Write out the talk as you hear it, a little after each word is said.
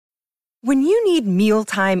When you need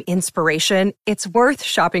mealtime inspiration, it's worth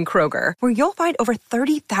shopping Kroger, where you'll find over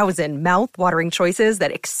 30,000 mouth-watering choices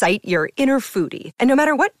that excite your inner foodie. And no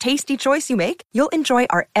matter what tasty choice you make, you'll enjoy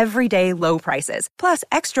our everyday low prices, plus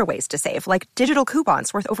extra ways to save, like digital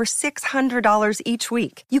coupons worth over $600 each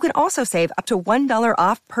week. You can also save up to $1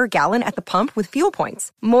 off per gallon at the pump with fuel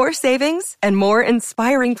points. More savings and more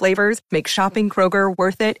inspiring flavors make shopping Kroger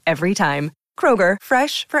worth it every time. Kroger,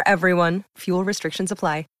 fresh for everyone. Fuel restrictions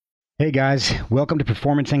apply. Hey guys, welcome to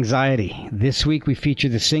Performance Anxiety. This week we feature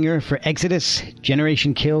the singer for Exodus,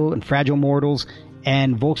 Generation Kill, and Fragile Mortals,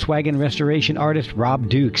 and Volkswagen restoration artist Rob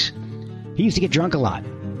Dukes. He used to get drunk a lot.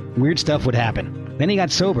 Weird stuff would happen. Then he got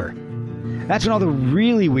sober. That's when all the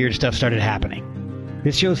really weird stuff started happening.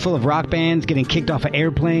 This show's full of rock bands getting kicked off of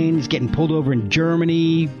airplanes, getting pulled over in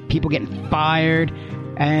Germany, people getting fired,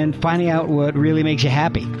 and finding out what really makes you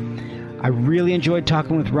happy. I really enjoyed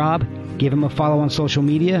talking with Rob. Give him a follow on social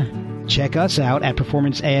media. Check us out at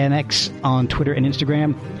Performance ANX on Twitter and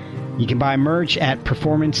Instagram. You can buy merch at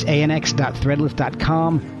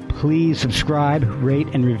performanceanx.threadless.com. Please subscribe, rate,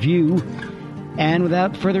 and review. And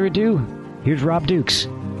without further ado, here's Rob Dukes.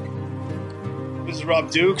 This is Rob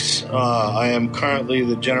Dukes. I am currently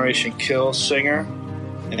the Generation Kill singer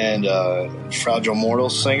and Fragile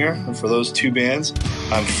Mortals singer for those two bands.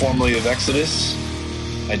 I'm formerly of Exodus.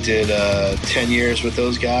 I did 10 years with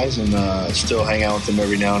those guys and still hang out with them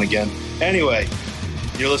every now and again. Anyway,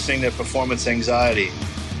 you're listening to Performance Anxiety.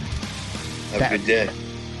 Have a good day.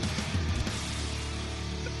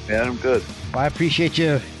 Yeah, I'm good. Well, I appreciate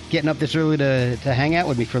you getting up this early to hang out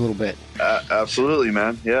with me for a little bit. Absolutely,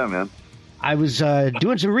 man. Yeah, man. I was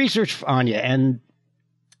doing some research on you, and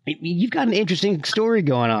you've got an interesting story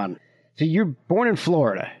going on. So you're born in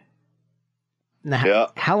Florida. Now, yeah.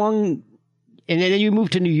 How long... And then you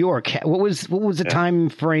moved to New York. What was the time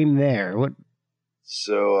frame there? What?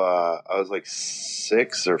 So I was like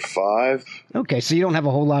 6 or 5. Okay, so you don't have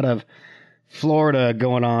a whole lot of Florida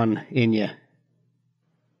going on in you.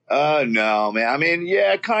 No, man. I mean,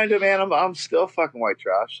 yeah, kind of, man. I'm still fucking white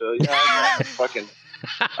trash. So yeah, I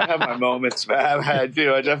have my moments, man. I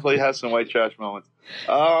do. I definitely have some white trash moments.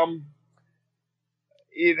 I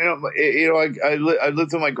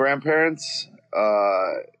lived with my grandparents.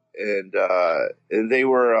 And they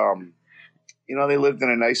were, they lived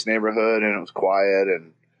in a nice neighborhood and it was quiet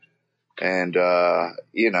and I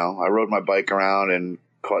rode my bike around and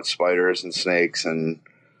caught spiders and snakes and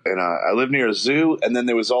I lived near a zoo. And then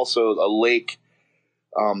there was also a lake,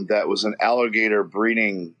 that was an alligator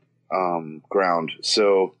breeding, ground.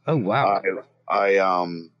 So, oh, wow. I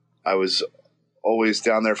was always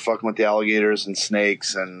down there fucking with the alligators and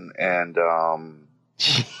snakes and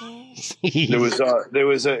it was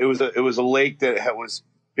a lake that was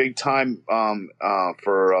big time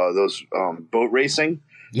for those boat racing,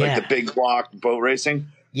 like the big block boat racing.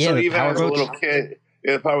 Yeah, so even as a little kid,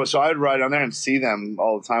 so I'd ride on there and see them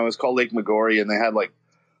all the time. It was called Lake Maggiore, and they had like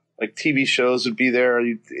TV shows would be there.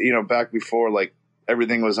 Back before like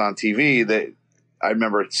everything was on TV. I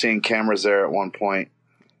remember seeing cameras there at one point.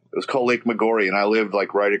 It was called Lake Maggiore, and I lived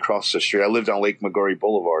like right across the street. I lived on Lake Maggiore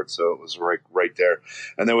Boulevard, so it was right there.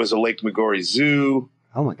 And there was a Lake Maggiore Zoo.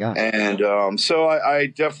 Oh my God! And so I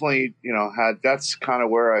definitely that's kind of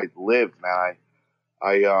where I lived, man.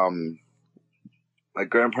 My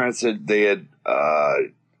grandparents said they had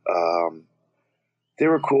they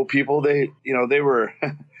were cool people. They were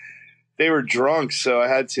they were drunk, so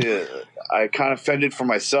I kind of fended for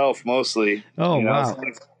myself mostly. Oh wow.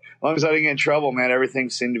 As long as I didn't get in trouble, man,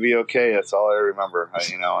 everything seemed to be okay. That's all I remember,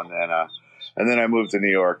 and then I moved to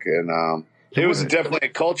New York, and it was definitely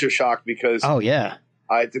a culture shock because oh yeah,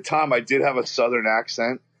 at the time I did have a Southern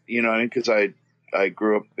accent, because I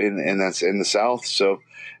grew up in the South, so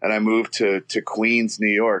and I moved to Queens,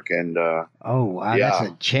 New York, and oh wow,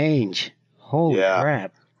 that's a change. Holy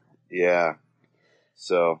crap! Yeah.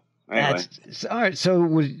 So anyway, all right.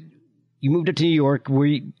 So you moved up to New York.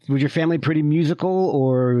 Was your family pretty musical,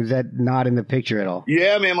 or was that not in the picture at all?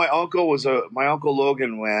 Yeah, man. My uncle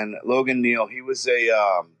Logan Neal. He was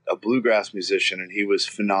a bluegrass musician, and he was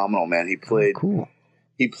phenomenal, man. He played cool.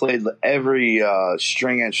 He played every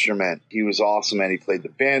string instrument. He was awesome, man. He played the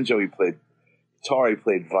banjo. He played guitar. He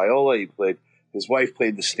played viola. His wife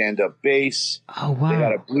played the stand-up bass. Oh wow!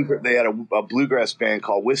 They had a bluegrass band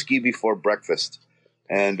called Whiskey Before Breakfast,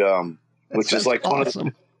 and which is like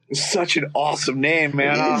awesome. Such an awesome name,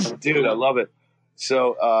 man. Oh, dude, I love it.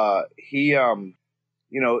 So I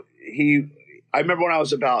remember when I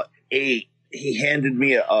was about 8, he handed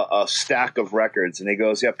me a stack of records, and he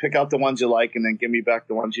goes, "Yeah, pick out the ones you like, and then give me back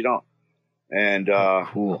the ones you don't." And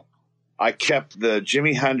cool. I kept the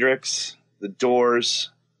Jimi Hendrix, the Doors,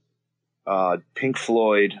 Pink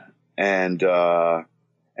Floyd, and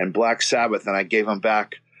Black Sabbath, and I gave them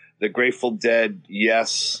back the Grateful Dead,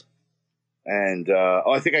 Yes, and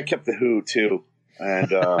I think I kept the Who too,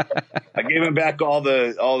 and I gave them back all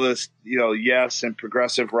this Yes and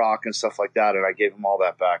progressive rock and stuff like that, and I gave them all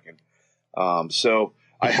that back, and so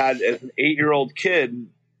I had, as an 8-year-old kid,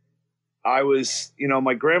 I was,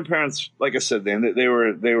 my grandparents, like I said, they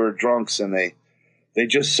were drunks, and they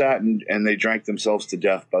just sat and they drank themselves to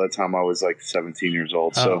death by the time I was like 17 years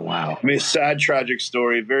old. So, wow. I mean, a sad, tragic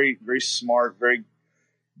story. Very, very smart, very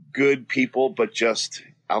good people, but just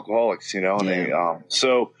alcoholics, and they,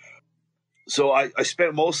 so I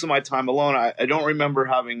spent most of my time alone. I don't remember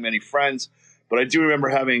having many friends, but I do remember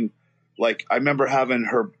having,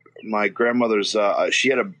 my grandmother's, she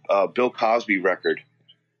had a Bill Cosby record,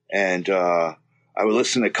 and I would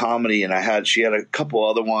listen to comedy, and she had a couple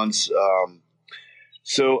other ones.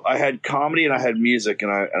 So I had comedy and I had music,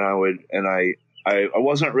 and I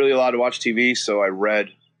wasn't really allowed to watch TV, so I read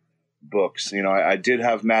books. I did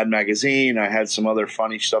have Mad Magazine. I had some other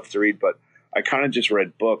funny stuff to read, but I kind of just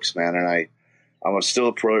read books, man. And I'm still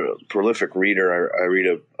a prolific reader. I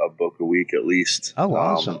read a book a week at least. Oh,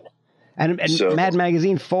 awesome. And so, Mad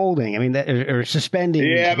Magazine folding, I mean, or suspending.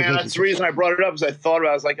 Yeah, man, that's the reason I brought it up, is I thought about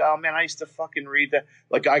it. I was like, oh, man, I used to fucking read that.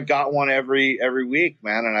 Like, I got one every week,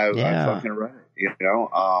 man, and I fucking read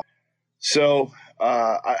it, So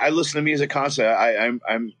I listen to music constantly.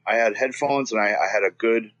 I had headphones, and I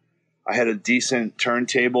had a decent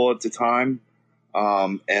turntable at the time.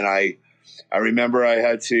 And I remember I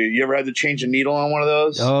had to – you ever had to change a needle on one of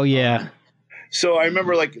those? Oh, yeah. So I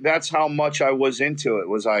remember, like, that's how much I was into it,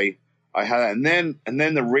 was I had, and then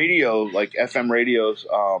the radio, like FM radios,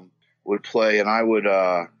 would play, and I would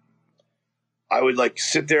like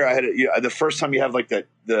sit there. I had the first time you have like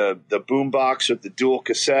the boom box with the dual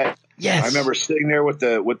cassette. Yes. I remember sitting there with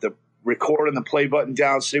the record and the play button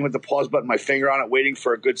down, sitting with the pause button, my finger on it, waiting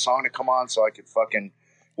for a good song to come on so I could fucking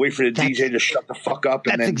wait for the DJ to shut the fuck up.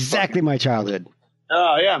 That's exactly my childhood.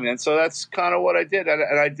 Oh yeah, man. So that's kind of what I did,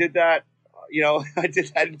 and I did that. I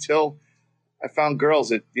did that until I found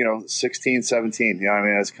girls at 16, 17. I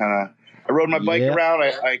mean, it's kind of. I rode my bike around.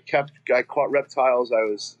 I caught reptiles. I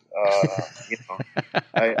was,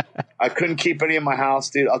 I couldn't keep any in my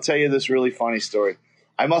house, dude. I'll tell you this really funny story.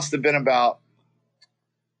 I must have been about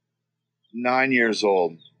 9 years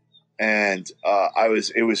old, and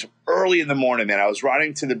it was early in the morning, man. I was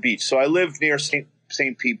riding to the beach, so I lived near St.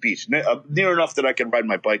 Pete Beach, near enough that I could ride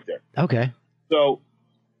my bike there. Okay. So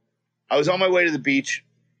I was on my way to the beach,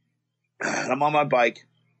 and I'm on my bike,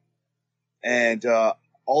 and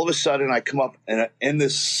all of a sudden I come up in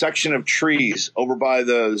this section of trees over by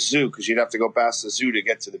the zoo, because you'd have to go past the zoo to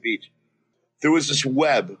get to the beach. There was this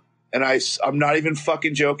web, and I'm not even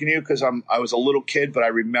fucking joking you, because I was a little kid, but I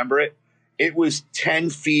remember it. It was 10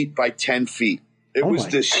 feet by 10 feet. It was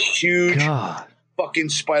this huge fucking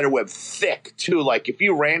spider web, thick too. Like if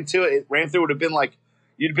you ran through it, would have been like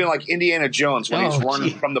you'd been like Indiana Jones when he's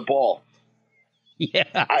running from the ball. Yeah.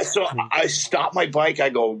 I stopped my bike. I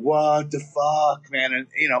go, what the fuck, man? And,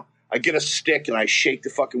 I get a stick and I shake the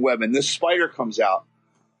fucking web, and this spider comes out,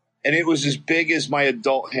 and it was as big as my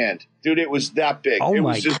adult hand. Dude, it was that big. It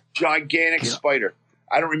was this gigantic spider.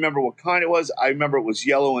 I don't remember what kind it was. I remember it was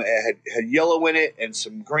yellow. And it had yellow in it and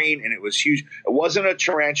some green, and it was huge. It wasn't a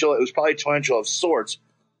tarantula. It was probably a tarantula of sorts.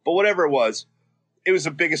 But whatever it was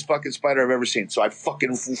the biggest fucking spider I've ever seen. So I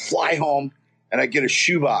fucking fly home, and I get a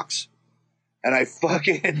shoebox. And I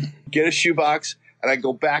fucking get a shoebox, and I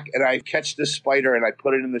go back, and I catch this spider, and I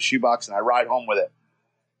put it in the shoebox, and I ride home with it.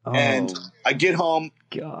 Oh, and I get home,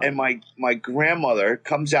 and my grandmother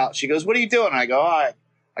comes out. She goes, "What are you doing?" And I go, I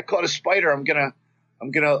caught a spider. I'm gonna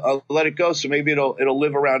let it go, so maybe it'll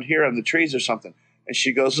live around here in the trees or something." And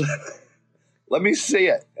she goes, "Let me see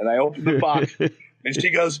it." And I open the box, and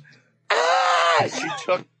she goes, "Ah!"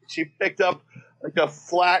 She picked up like a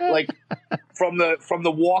flat, like from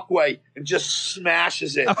the walkway, and just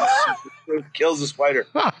smashes it. Kills the spider.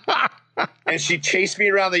 And she chased me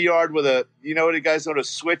around the yard with what you guys know what a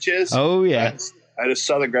switch is? Oh yeah. I had a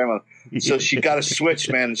Southern grandmother. So she got a switch,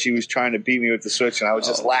 man, and she was trying to beat me with the switch, and I was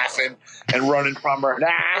just laughing and running from her.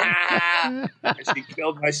 And she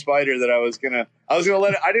killed my spider that I was gonna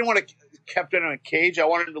let it. I didn't want to kept it in a cage. I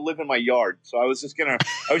wanted him to live in my yard. So I was just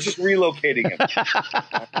relocating him.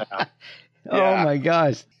 Oh my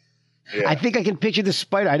gosh. Yeah. I think I can picture the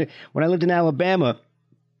spider. When I lived in Alabama,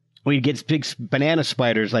 we'd get big banana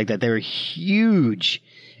spiders like that. They were huge.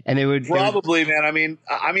 And they would probably, man. I mean,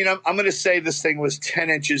 I'm going to say this thing was 10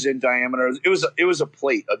 inches in diameter. It was a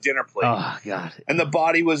plate, a dinner plate. Oh God! And the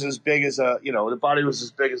body was as big as a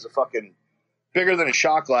fucking bigger than a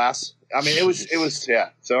shot glass. I mean, it was yeah.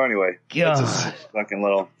 So anyway, it's a fucking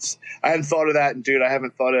little. I hadn't thought of that, and dude, I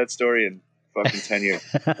haven't thought of that story in fucking 10 years.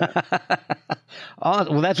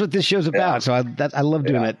 Oh, well, that's what this show's about. So I love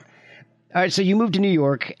doing it. All right, so you moved to New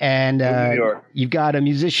York, and you've got a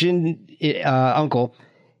musician uncle.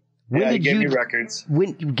 He gave me records.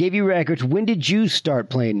 Gave you records. When did you start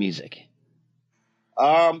playing music?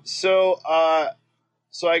 So I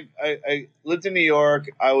lived in New York.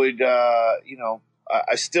 I would,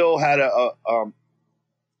 I still had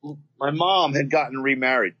my mom had gotten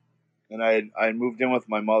remarried, and I had moved in with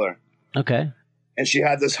my mother. Okay. And she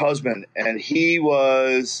had this husband, and he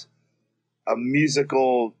was a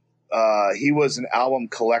musical. He was an album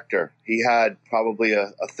collector. He had probably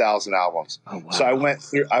 1,000 albums. Oh, wow. So I went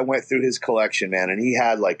through his collection, man, and he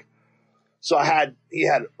had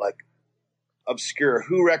obscure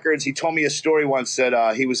Who records. He told me a story once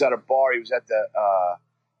that he was at a bar. He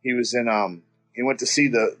went to see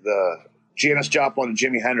the Janis Joplin and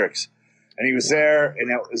Jimi Hendrix, and he was there,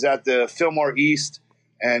 and it was at the Fillmore East,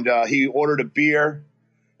 and he ordered a beer,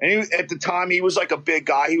 and at the time he was like a big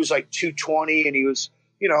guy. He was like 220, and he was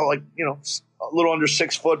a little under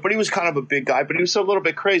 6 foot, but he was kind of a big guy, but he was a little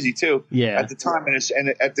bit crazy too. Yeah. At the time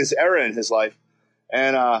and at this era in his life.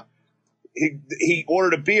 And he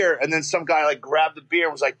ordered a beer, and then some guy like grabbed the beer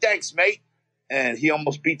and was like, "Thanks, mate." And he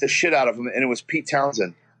almost beat the shit out of him, and it was Pete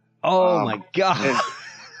Townsend. Oh my God.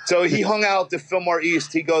 So he hung out at the Fillmore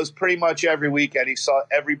East. He goes pretty much every weekend. He saw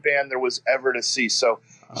every band there was ever to see. So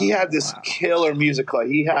he had this killer music.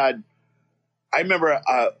 He had, I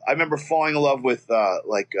remember falling in love with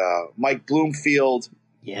Mike Bloomfield.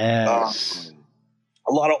 Yes.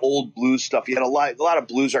 A lot of old blues stuff. He had a lot of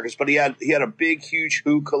blues records, but he had a big, huge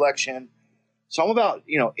Who collection. So I'm about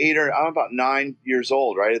 9 years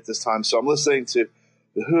old right at this time. So I'm listening to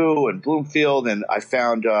the Who and Bloomfield, and I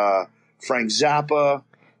found Frank Zappa.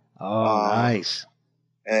 Oh, nice.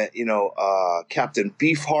 And, Captain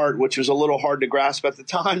Beefheart, which was a little hard to grasp at the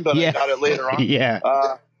time, but I got it later on. Yeah.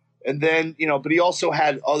 And then, but he also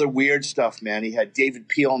had other weird stuff, man. He had David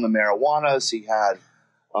Peel and the Marijuanas. He had,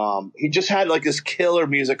 he just had like this killer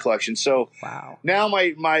music collection. So now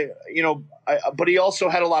but he also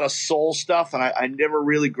had a lot of soul stuff, and I never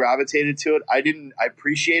really gravitated to it. I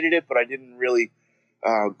appreciated it, but I didn't really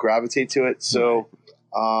gravitate to it. So,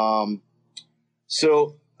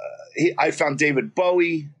 I found David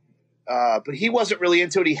Bowie, but he wasn't really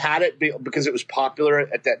into it. He had it because it was popular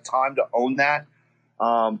at that time to own that.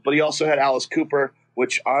 But he also had Alice Cooper,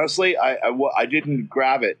 which honestly, I didn't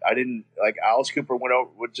grab it. I didn't like Alice Cooper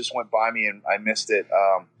just went by me and I missed it.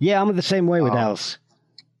 Yeah, I'm the same way with Alice.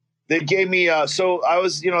 They gave me, so I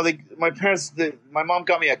was, my mom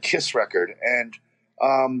got me a Kiss record, and,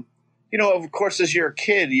 of course, as you're a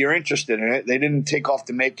kid, you're interested in it. They didn't take off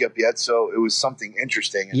the makeup yet, so it was something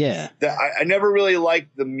interesting. Yeah. I never really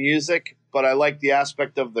liked the music, but I liked the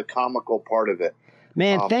aspect of the comical part of it.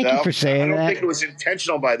 Man, thank you for saying that. I don't think it was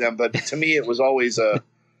intentional by them, but to me, it was always it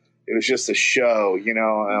was just a show,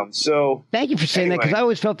 so thank you for saying that, because I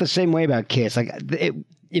always felt the same way about Kiss. Like,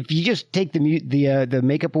 if you just take the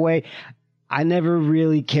makeup away, I never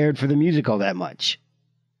really cared for the music all that much.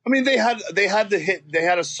 I mean, they had the hit. They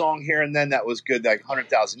had a song here and then that was good. Like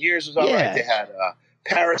 100,000 Years was all right. They had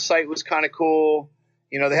Parasite was kind of cool.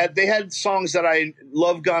 They had songs that I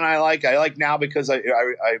Love Gun. I like now because I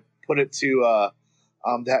put it to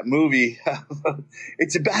that movie.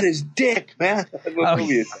 It's about his dick, man. What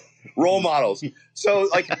movie is it? Role Models. So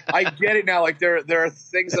like I get it now. Like there are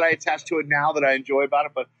things that I attach to it now that I enjoy about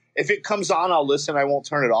it. But if it comes on, I'll listen. I won't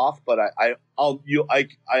turn it off. But I'll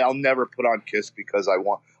never put on Kiss because I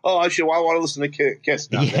want. Oh, I want to listen to Kiss.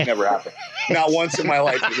 No, that never happened. Not once in my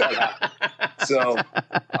life does that happen. So,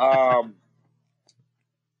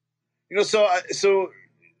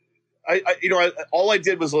 all I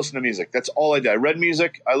did was listen to music. That's all I did. I read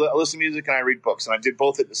music. I listened to music, and I read books, and I did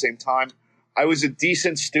both at the same time. I was a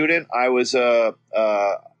decent student. I was a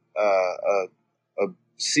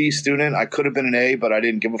C student. I could have been an A, but I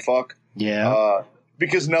didn't give a fuck. Yeah.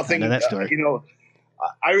 Because nothing. I know that story.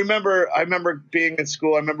 I remember being in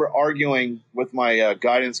school. I remember arguing with my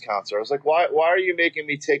guidance counselor. I was like, "Why are you making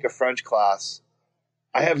me take a French class?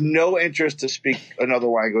 I have no interest to speak another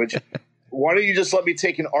language. Why don't you just let me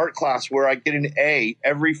take an art class where I get an A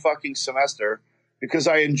every fucking semester because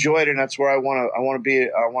I enjoy it and that's where I want to be.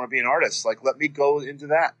 I want to be an artist. Like, let me go into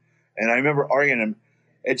that." And I remember arguing him.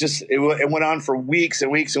 It went on for weeks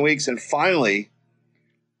and weeks and weeks, and finally,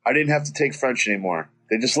 I didn't have to take French anymore.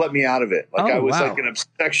 They just let me out of it. Like I was like an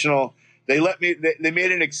exceptional. They let me. They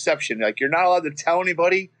made an exception. Like, you're not allowed to tell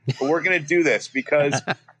anybody, but we're going to do this because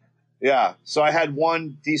Yeah. So I had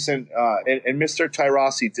one decent, and Mr.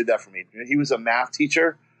 Tyrasi did that for me. He was a math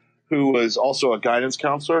teacher who was also a guidance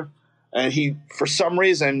counselor. And he, for some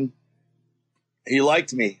reason, he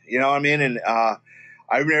liked me, you know what I mean? And I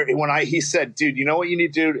remember he said, dude, you know what you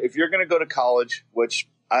need to do? If you're going to go to college, which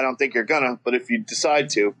I don't think you're going to, but if you decide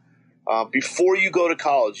to, before you go to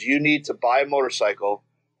college, you need to buy a motorcycle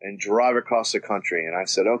and drive across the country. And I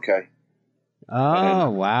said, okay. Oh,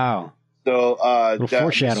 wow. So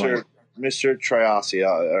foreshadowing. Mr. Triasi,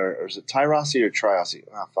 or is it Tyrasi or Triasi?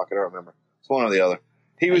 Oh, fuck, I don't remember. It's one or the other.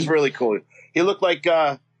 He was really cool. He looked like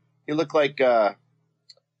the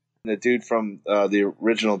dude from the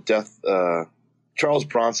original Death, Charles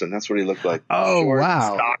Bronson. That's what he looked like. Oh, short,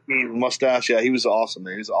 wow. Stocky, mustache. Yeah, he was awesome,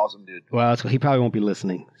 man. He was an awesome dude. Well, he probably won't be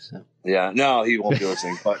listening. So. Yeah, no, he won't be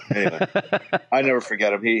listening. But anyway, I never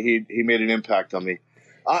forget him. He made an impact on me.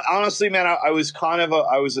 Honestly, man, I was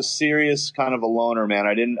a serious kind of a loner, man.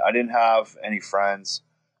 I didn't have any friends.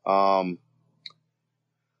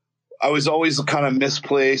 I was always kind of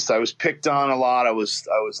misplaced. I was picked on a lot. I was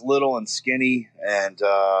little and skinny, and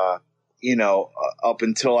up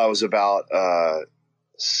until I was about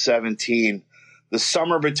 17. The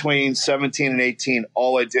summer between 17 and 18,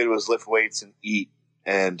 all I did was lift weights and eat,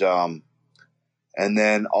 and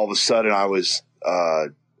then all of a sudden I was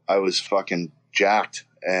fucking jacked.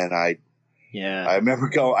 And I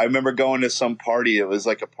remember going to some party. It was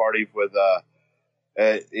like a party with,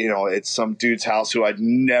 it's some dude's house who I'd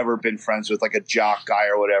never been friends with, like a jock guy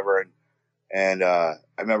or whatever. And I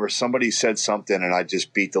remember somebody said something, and I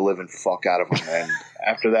just beat the living fuck out of him. And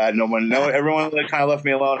after that, everyone kind of left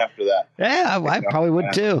me alone after that. Yeah, I probably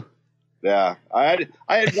would too. Yeah, I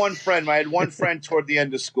had one friend. I had one friend toward the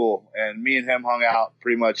end of school, and me and him hung out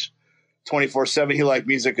pretty much 24/7. He liked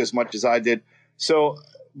music as much as I did. So,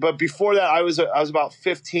 but before that, I was about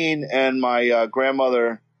 15, and my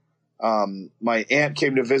grandmother, my aunt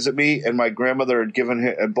came to visit me, and my grandmother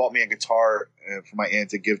had bought me a guitar for my aunt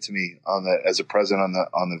to give to me as a present on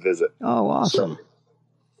the visit. Oh, awesome!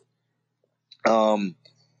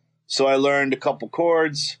 So I learned a couple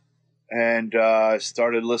chords, and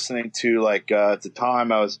started listening to at the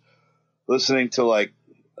time I was listening to like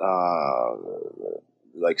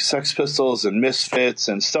Sex Pistols and Misfits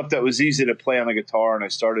and stuff that was easy to play on the guitar, and I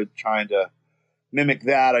started trying to mimic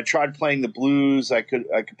that. I tried playing the blues. I could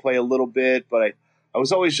play a little bit, but I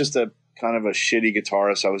was always just a kind of a shitty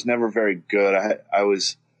guitarist. I was never very good. I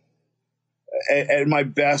was at my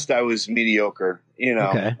best, I was mediocre,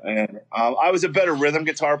 Okay. And I was a better rhythm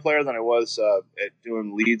guitar player than I was at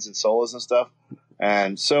doing leads and solos and stuff.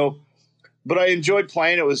 And so, but I enjoyed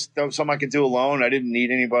playing. It was something I could do alone. I didn't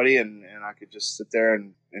need anybody, and I could just sit there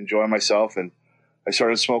and enjoy myself. And I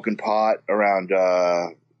started smoking pot around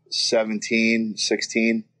 17,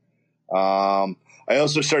 16. I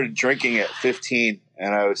also started drinking at 15,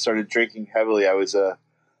 and I started drinking heavily. I was an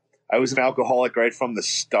alcoholic right from the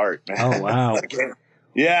start, man. Oh, wow.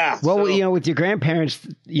 Yeah. Well, with your grandparents,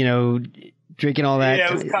 drinking all that.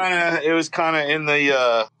 Yeah, it was kind of in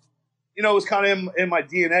the, it was kind of in my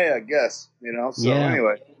DNA, I guess, So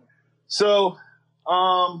anyway, so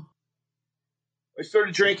I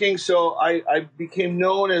started drinking. So I became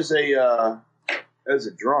known as a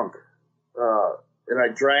drunk, and I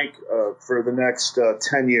drank for the next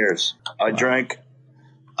 10 years. Wow. I drank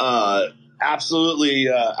absolutely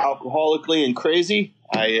alcoholically and crazy.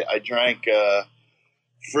 I drank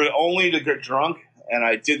for only to get drunk, and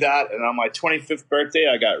I did that. And on my 25th birthday,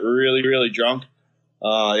 I got really, really drunk.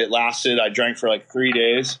 I drank for like 3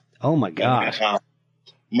 days. Oh my gosh.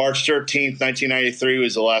 March 13th, 1993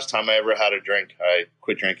 was the last time I ever had a drink. I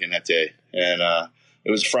quit drinking that day. And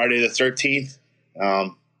it was Friday the 13th.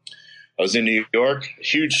 I was in New York. A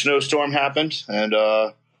huge snowstorm happened, and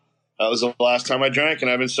that was the last time I drank,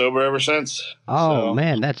 and I've been sober ever since. Oh,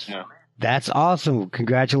 man, that's awesome.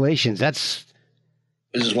 Congratulations. This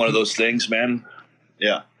is one of those things, man.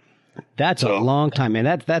 Yeah. That's a long time, man.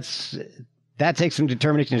 That takes some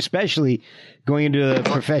determination, especially going into a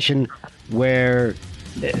profession where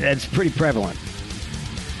that's pretty prevalent.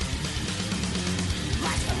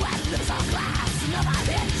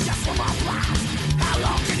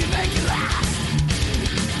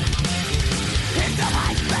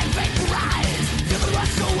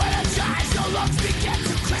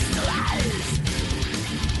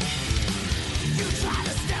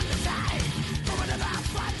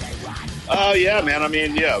 Oh yeah, man. I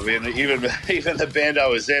mean, even the band I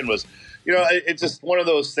was in was, it's just one of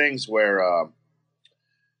those things where,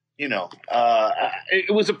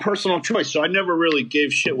 it was a personal choice. So I never really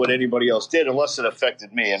gave shit what anybody else did unless it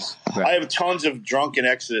affected me. And right. I have tons of drunken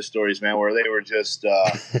Exodus stories, man, where they were just, they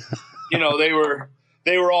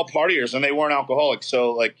they were all partiers and they weren't alcoholics.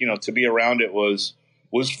 So like, to be around it was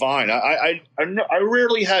fine. I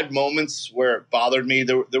rarely had moments where it bothered me.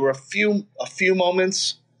 There were a few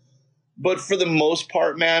moments, but for the most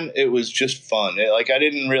part, man, it was just fun.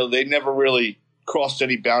 They never really crossed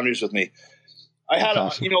any boundaries with me. I had,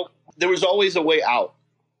 there was always a way out.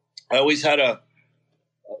 I always had a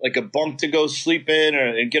bunk to go sleep in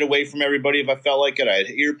and get away from everybody if I felt like it. I had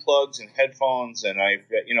earplugs and headphones, and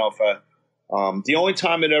the only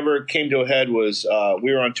time it ever came to a head was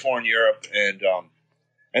we were on tour in Europe,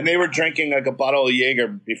 and they were drinking like a bottle of Jaeger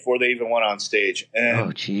before they even went on stage. And oh,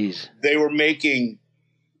 jeez. They were making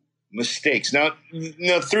mistakes. Now,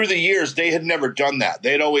 through the years, they had never done that.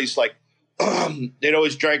 They'd always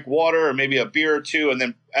drank water or maybe a beer or two, and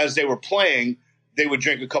then as they were playing, they would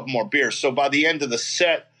drink a couple more beers. So by the end of the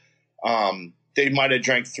set, they might have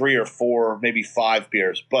drank 3 or 4, maybe 5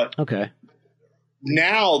 beers. But okay.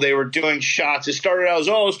 Now they were doing shots. It started out as,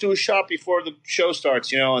 let's do a shot before the show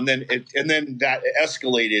starts, and then that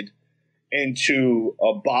escalated into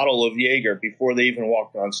a bottle of Jaeger before they even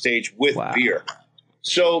walked on stage with beer.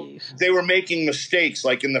 So they were making mistakes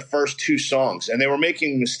like in the first 2 songs, and they were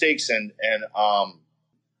making mistakes. And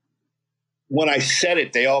when I said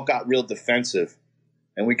it, they all got real defensive,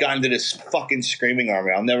 and we got into this fucking screaming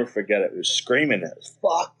army. I'll never forget it. It was screaming. It was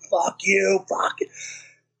fuck you, fuck it.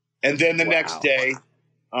 And then the next day,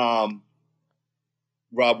 Rob,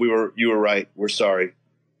 you were right. We're sorry.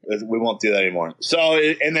 We won't do that anymore. So,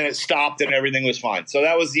 and then it stopped and everything was fine. So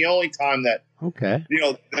that was the only time that,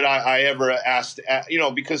 that I ever asked,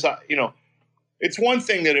 because it's one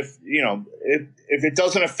thing that if it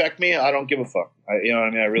doesn't affect me, I don't give a fuck. I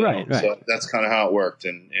really don't. Right. So that's kind of how it worked.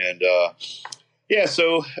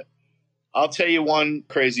 So I'll tell you one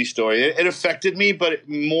crazy story. It affected me, but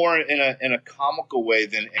more in a comical way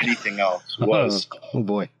than anything else was. Oh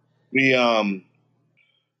boy. We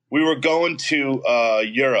were going to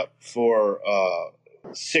Europe for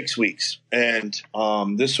 6 weeks, and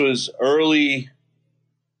this was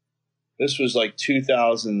like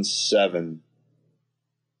 2007,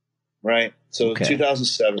 right? So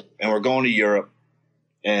 2007, and we're going to Europe,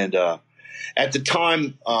 and at the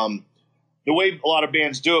time, the way a lot of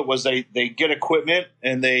bands do it was they get equipment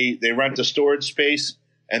and they rent a storage space,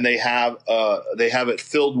 and they have it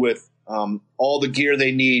filled with all the gear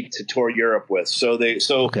they need to tour Europe with. So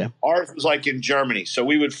ours was like in Germany. So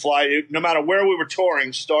we would fly, no matter where we were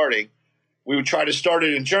touring, we would try to start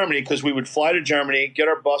it in Germany, because we would fly to Germany, get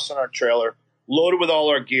our bus and our trailer, load it with all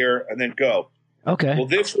our gear, and then go. Okay. Well,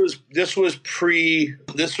 this was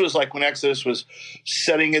like when Exodus was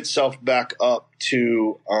setting itself back up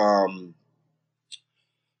to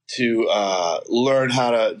learn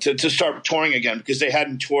how to start touring again, because they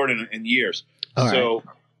hadn't toured in years. All so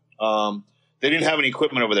they didn't have any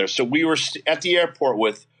equipment over there. So we were at the airport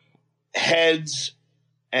with heads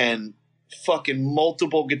and fucking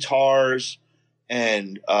multiple guitars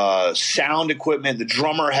and sound equipment. The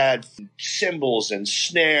drummer had cymbals and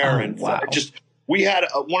snare we had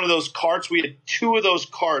one of those carts. We had 2 of those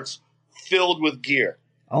carts filled with gear.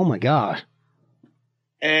 Oh my God.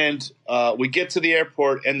 And we get to the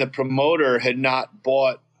airport, and the promoter had not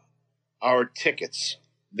bought our tickets.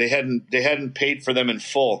 They hadn't paid for them in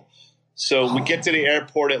full. So we get to the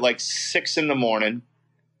airport at like 6 a.m.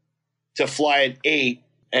 to fly at 8,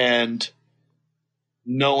 and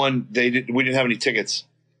we didn't have any tickets.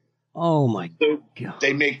 Oh my God.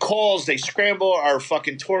 They make calls, they scramble. Our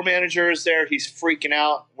fucking tour manager is there. He's freaking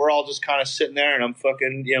out. We're all just kind of sitting there, and I'm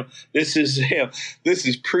fucking, this is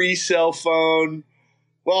pre-cell phone.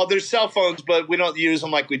 Well, there's cell phones, but we don't use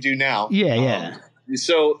them like we do now. Yeah.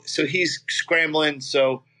 So he's scrambling.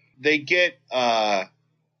 So they get the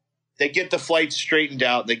flight straightened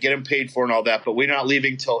out. They get them paid for and all that, but we're not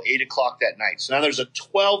leaving till 8 o'clock that night. So now there's a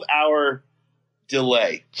 12-hour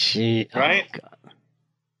delay. Gee, right? Oh God.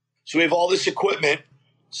 So we have all this equipment.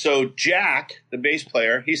 So Jack, the bass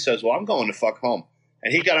player, he says, well, I'm going to fuck home.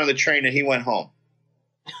 And he got on the train and he went home.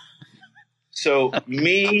 So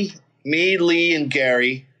me, Lee, and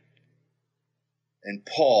Gary, and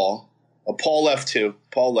Paul. Well, Paul left too.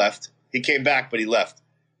 Paul left. He came back, but he left.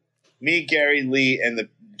 Me, Gary, Lee, and the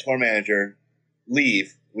tour manager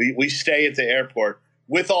leave. We stay at the airport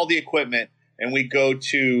with all the equipment, and we go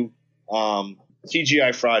to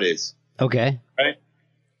TGI Fridays. Okay. Right?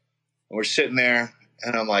 And we're sitting there,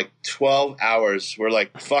 and I'm like, 12 hours. We're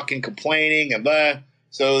like fucking complaining and blah.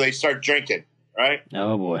 So they start drinking, right?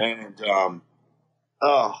 Oh, boy. And,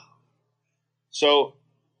 so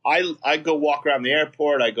I go walk around the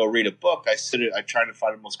airport. I go read a book. I try to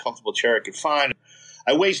find the most comfortable chair I could find.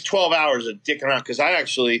 I waste 12 hours of dicking around, because I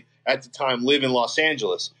actually, at the time, live in Los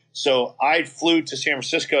Angeles. So I flew to San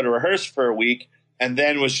Francisco to rehearse for a week, and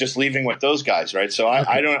then was just leaving with those guys, right? So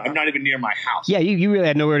I'm not even near my house. Yeah, you really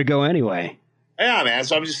had nowhere to go anyway. Yeah, man.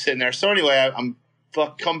 So I'm just sitting there. So anyway, I'm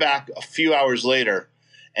come back a few hours later,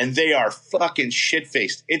 and they are fucking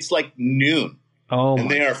shit-faced. It's like noon. Oh,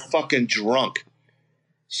 and they are fucking drunk.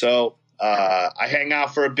 So I hang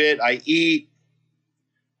out for a bit. I eat.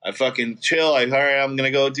 I fucking chill. All right, I'm going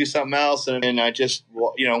to go do something else. And I just,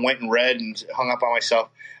 went and read and hung up on myself.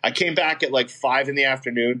 I came back at like 5 in the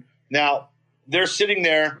afternoon. Now, they're sitting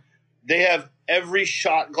there. They have every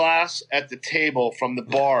shot glass at the table from the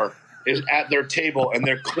bar is at their table. And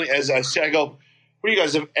they're clean. As I said, I go, what do you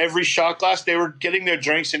guys have? Every shot glass? They were getting their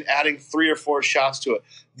drinks and adding 3 or 4 shots to it.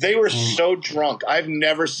 They were so drunk. I've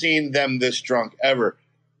never seen them this drunk ever.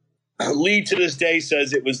 Lee to this day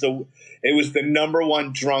says it was the number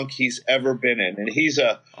one drunk he's ever been in, and he's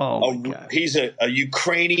a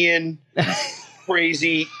Ukrainian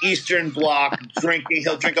crazy Eastern Bloc drinking.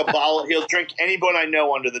 He'll drink a bottle. He'll drink anyone I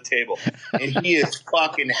know under the table, and he is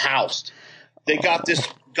fucking housed. They got this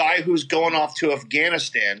guy who's going off to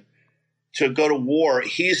Afghanistan to go to war.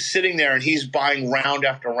 He's sitting there and he's buying round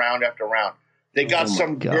after round after round. They got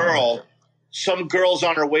some girl's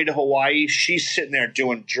on her way to Hawaii. She's sitting there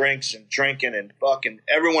doing drinks and drinking and fucking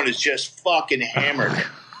everyone is just fucking hammered.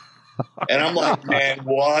 And I'm like, man,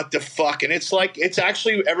 what the fuck? And it's like, it's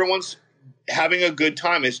actually everyone's having a good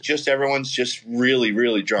time. It's just everyone's just really,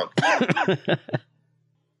 really drunk.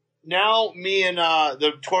 Now me and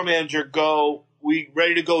the tour manager we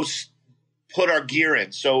ready to go put our gear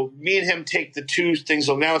in. So me and him take the 2 things.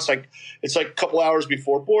 So now it's like a couple hours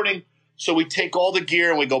before boarding. So we take all the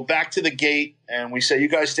gear and we go back to the gate and we say, you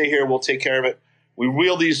guys stay here. We'll take care of it. We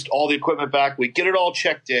wheel all the equipment back. We get it all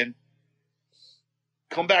checked in.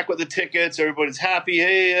 Come back with the tickets. Everybody's happy.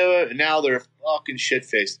 Hey, and now they're fucking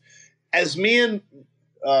shit-faced. As me and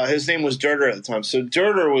his name was Durder at the time. So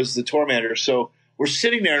Durder was the tour manager. So we're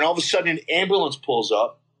sitting there and all of a sudden an ambulance pulls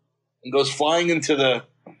up and goes flying into the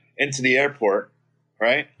airport,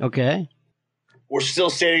 right? Okay. We're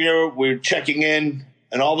still standing there. We're checking in.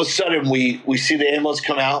 And all of a sudden, we see the ambulance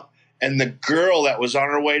come out, and the girl that was on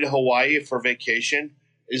her way to Hawaii for vacation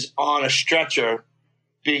is on a stretcher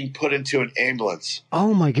being put into an ambulance.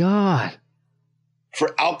 Oh, my God.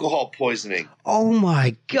 For alcohol poisoning. Oh,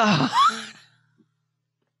 my God.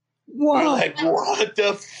 What? We're like, what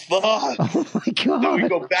the fuck? Oh, my God. Then we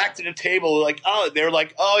go back to the table. They're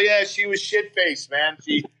like, oh, yeah, she was shit-faced, man.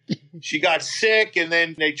 She got sick, and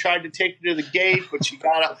then they tried to take her to the gate, but she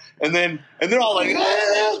got up. And they're all like,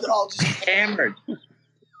 they're all just hammered.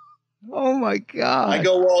 Oh, my God. I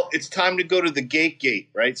go, well, it's time to go to the gate,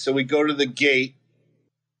 right? So we go to the gate.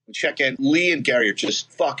 We check in. Lee and Gary are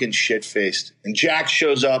just fucking shit-faced. And Jack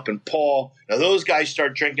shows up, and Paul. Now, those guys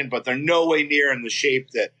start drinking, but they're no way near in the shape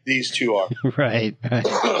that these two are. Right.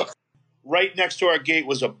 Right next to our gate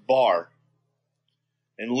was a bar.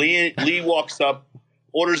 And Lee walks up,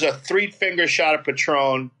 orders a 3-finger shot of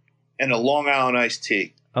Patron and a Long Island iced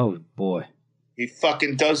tea. Oh, boy. He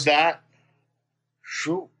fucking does that.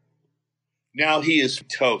 Shoo. Now he is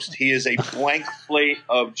toast. He is a blank slate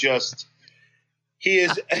of just – he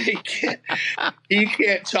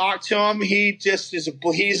can't talk to him. He just is –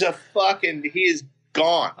 he is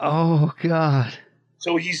gone. Oh, God.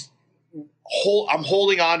 So I'm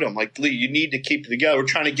holding on to him like, Lee, you need to keep it together. We're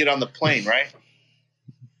trying to get on the plane, right?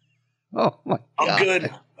 Oh, my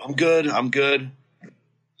God. I'm good.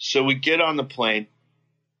 So we get on the plane.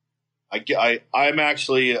 I get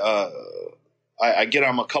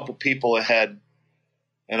I'm a couple people ahead,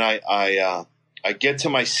 and I get to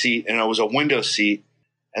my seat, and it was a window seat,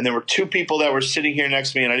 and there were 2 people that were sitting here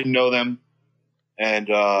next to me, and I didn't know them. And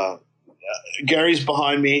Gary's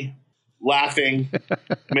behind me, laughing,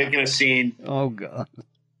 making a scene. Oh, God.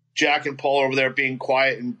 Jack and Paul over there being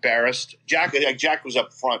quiet and embarrassed. Jack was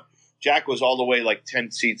up front. Jack was all the way like 10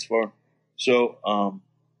 seats for. So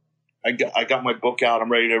I got my book out.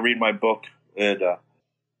 I'm ready to read my book. And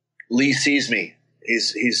Lee sees me.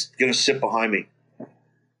 He's going to sit behind me.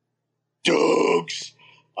 Dukes,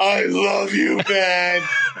 I love you, man.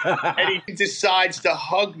 And he decides to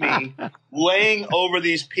hug me, laying over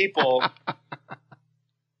these people.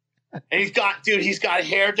 And he's got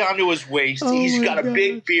hair down to his waist. Oh, he's got a God.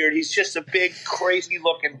 big beard. He's just a big,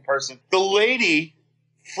 crazy-looking person. The lady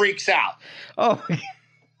freaks out. Oh,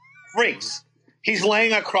 Freaks. He's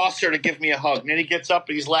laying across her to give me a hug. And then he gets up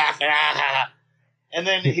and he's laughing. And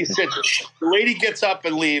then he sits. The lady gets up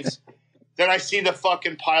and leaves. Then I see the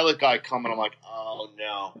fucking pilot guy coming. I'm like, oh,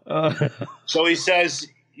 no. So he says,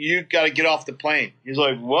 you got to get off the plane. He's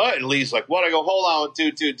like, what? And Lee's like, what? I go, hold on,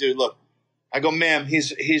 dude, look. I go, ma'am,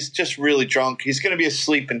 he's just really drunk. He's going to be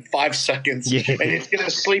asleep in 5 seconds, and he's going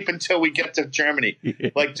to sleep until we get to Germany.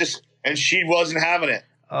 And she wasn't having it.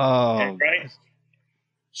 Oh, right.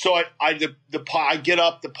 So I get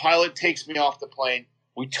up. The pilot takes me off the plane.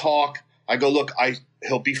 We talk. I go, look,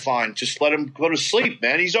 he'll be fine. Just let him go to sleep,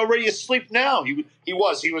 man. He's already asleep now. He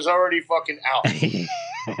was already fucking out.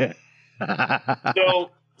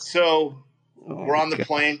 So we're on the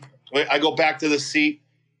plane. I go back to the seat.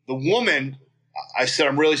 The woman, I said,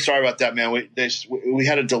 I'm really sorry about that, man. We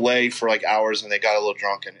had a delay for like hours, and they got a little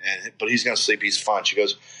drunk, but he's going to sleep. He's fine. She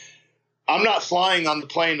goes, I'm not flying on the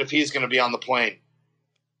plane if he's going to be on the plane.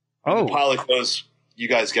 And the pilot goes, you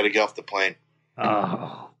guys got to get off the plane.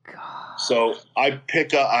 Oh, God. So I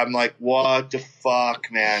pick up. I'm like, what the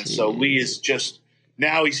fuck, man? Jeez. So Lee is just –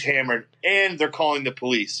 now he's hammered, and they're calling the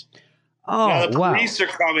police. Oh, now the police are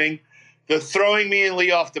coming. They're throwing me and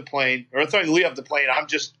Lee off the plane. Or throwing Lee off the plane. I'm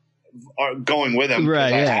just going with him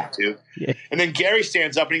because I have to. Yeah. And then Gary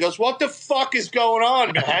stands up, and he goes, what the fuck is going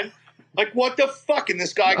on, man? Like, what the fuck? And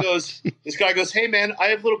this guy goes, hey, man, I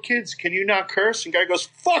have little kids. Can you not curse? And Gary goes,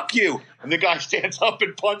 fuck you. And the guy stands up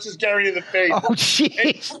and punches Gary in the face. Oh,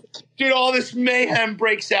 jeez. Dude, all this mayhem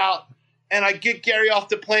breaks out. And I get Gary off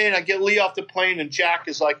the plane. I get Lee off the plane. And Jack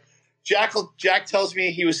is like, Jack tells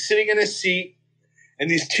me he was sitting in his seat. And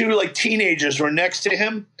these two, like, teenagers were next to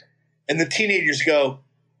him. And the teenagers go,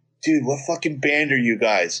 dude, what fucking band are you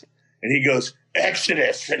guys? And he goes,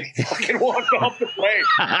 Exodus, and he fucking walked off the plane.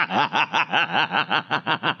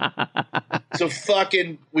 So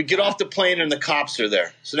we get off the plane and the cops are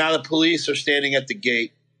there. So now the police are standing at the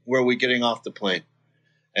gate where we're getting off the plane.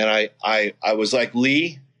 And I was like,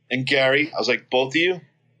 Lee and Gary, I was like, both of you,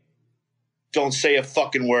 don't say a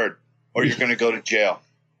fucking word or you're going to go to jail.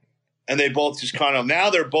 And they both just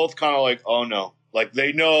they're both kind of like, oh no. Like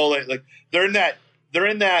they know, like they're in that,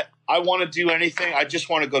 I want to do anything. I just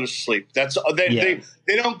want to go to sleep. They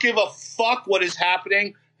don't give a fuck what is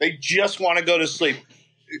happening. They just want to go to sleep.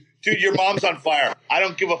 Dude, your mom's on fire. I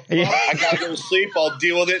don't give a fuck. I got to go to sleep. I'll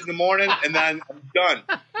deal with it in the morning, and then I'm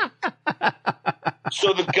done.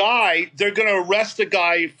 So they're going to arrest the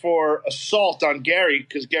guy for assault on Gary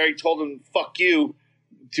because Gary told him, fuck you,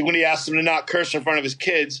 when he asked him to not curse in front of his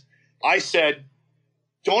kids. I said,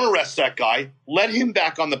 don't arrest that guy. Let him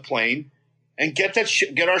back on the plane. And get our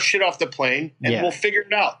shit off the plane, and we'll figure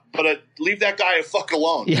it out. But leave that guy the fuck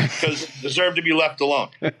alone because deserve to be left alone.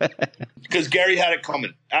 Because Gary had it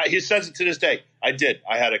coming. He says it to this day. I did.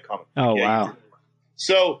 I had it coming. Oh, wow.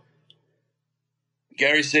 So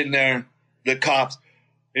Gary's sitting there, the cops.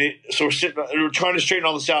 So we're trying to straighten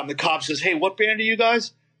all this out, and the cop says, hey, what band are you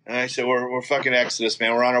guys? And I said, we're fucking Exodus,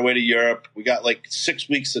 man. We're on our way to Europe. We got like 6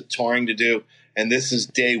 weeks of touring to do, and this is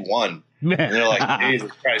day one. And they're like,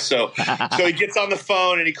 Jesus Christ. So he gets on the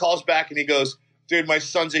phone and he calls back and he goes, dude, my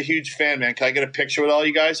son's a huge fan, man. Can I get a picture with all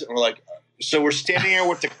you guys? And we're like, so we're standing here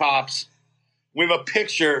with the cops. We have a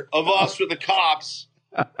picture of us with the cops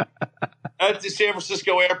at the San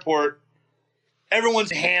Francisco airport.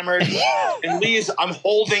 Everyone's hammered. And I'm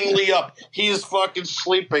holding Lee up. He's fucking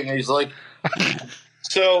sleeping. And he's like,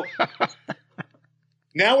 so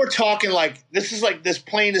now we're talking like, this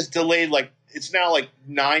plane is delayed like, it's now like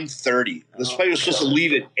 9:30. This plane was supposed to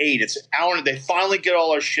leave at 8. It's an hour, and they finally get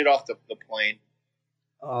all our shit off the plane.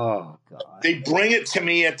 Oh, God. They bring it to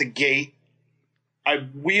me at the gate. I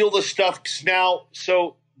wheel the stuff now.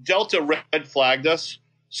 So Delta red flagged us.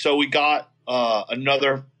 So we got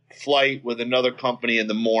another flight with another company in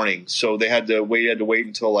the morning. So they had to wait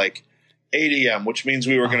until like 8 a.m., which means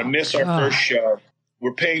we were going to miss our first show.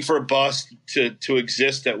 We're paying for a bus to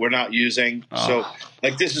exist that we're not using. So,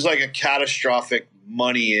 like, this is like a catastrophic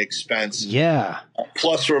money expense. Yeah.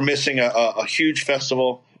 Plus, we're missing a huge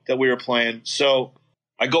festival that we were playing. So,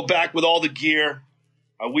 I go back with all the gear.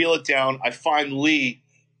 I wheel it down. I find Lee.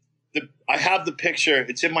 I have the picture.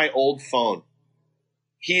 It's in my old phone.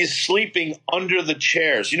 He's sleeping under the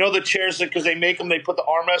chairs. You know the chairs because they make them. They put the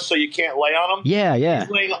armrest so you can't lay on them. Yeah, yeah. He's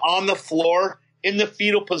laying on the floor in the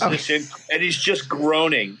fetal position, and he's just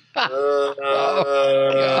groaning.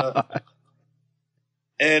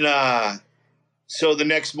 And so the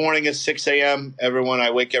next morning at 6 a.m., I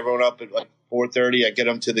wake everyone up at like 4:30. I get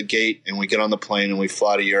them to the gate, and we get on the plane, and we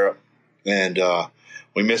fly to Europe. And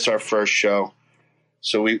we miss our first show.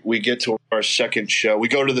 So we get to our second show. We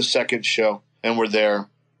go to the second show, and we're there.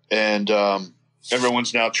 And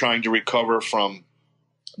everyone's now trying to recover from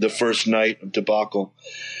the first night of debacle.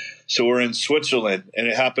 So we're in Switzerland, and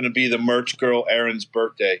it happened to be the merch girl Erin's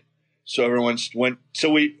birthday. So everyone went. So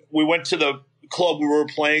we went to the club where we were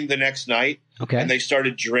playing the next night, okay, and they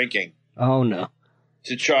started drinking. Oh no!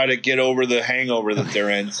 to try to get over the hangover that they're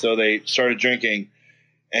in. So they started drinking,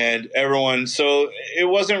 and everyone. So it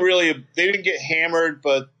wasn't really. They didn't get hammered,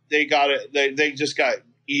 but they got it. They just got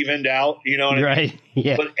evened out. You know what I mean? Right.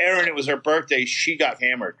 Yeah. But Erin, it was her birthday. She got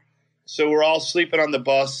hammered. So we're all sleeping on the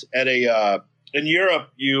bus at a. In Europe,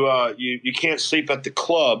 you can't sleep at the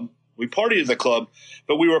club. We partied at the club,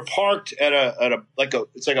 but we were parked at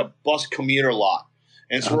it's like a bus commuter lot.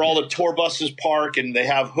 And so where all the tour buses park, and they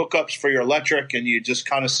have hookups for your electric, and you just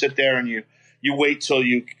kind of sit there and you wait till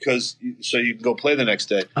so you can go play the next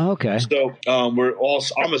day. Oh, okay. So I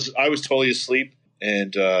was totally asleep,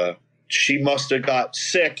 and she must have got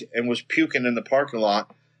sick and was puking in the parking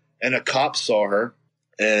lot, and a cop saw her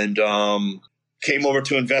and came over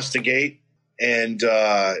to investigate. And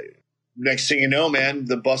next thing you know, man,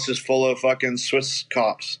 the bus is full of fucking Swiss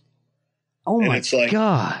cops. Oh, my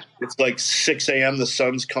God. It's like 6 a.m. The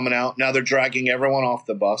sun's coming out. Now they're dragging everyone off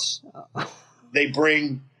the bus. They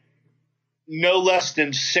bring no less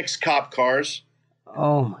than 6 cop cars.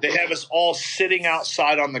 Oh, my They have us all sitting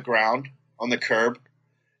outside on the ground, on the curb.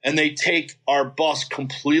 And they take our bus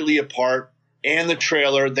completely apart and the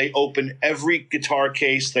trailer. They open every guitar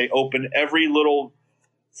case. They open every little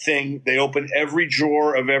thing. They open every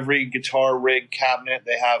drawer of every guitar rig cabinet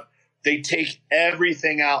they have. They take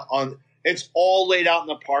everything out on – it's all laid out in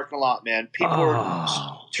the parking lot, man.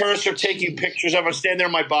 Tourists are taking pictures of us. Standing there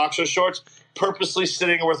in my boxer shorts, purposely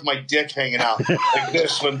sitting there with my dick hanging out like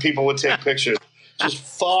this when people would take pictures. Just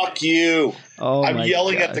fuck you. Oh, I'm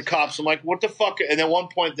yelling at the cops. I'm like, what the fuck? And at one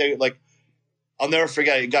point, they like, I'll never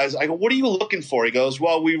forget it, guys. I go, what are you looking for? He goes,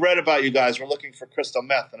 well, we read about you guys. We're looking for crystal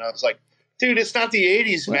meth. And I was like, dude, it's not the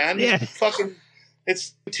 80s, man. Yeah.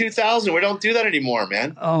 It's 2000. We don't do that anymore,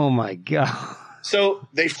 man. Oh, my God. So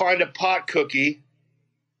they find a pot cookie.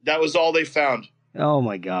 That was all they found. Oh,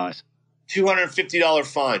 my gosh. $250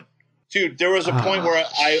 fine. Dude, there was a point where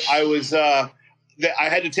I was I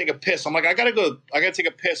had to take a piss. I'm like, I gotta take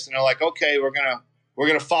a piss. And they're like, okay, we're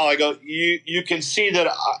gonna follow. I go, you can see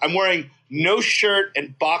that I'm wearing no shirt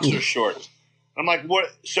and boxer shorts. I'm like,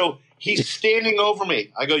 what? So he's standing over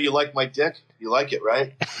me. I go, you like my dick? You like it,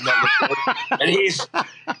 right? And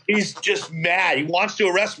he's just mad. He wants to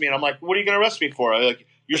arrest me. And I'm like, what are you going to arrest me for? I'm like,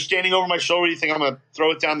 you're standing over my shoulder. You think I'm going to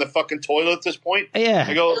throw it down the fucking toilet at this point? Yeah.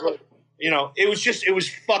 I go, it was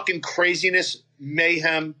fucking craziness,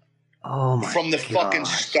 mayhem from the fucking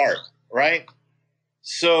start, right?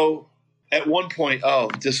 So at one point,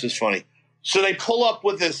 this was funny. So they pull up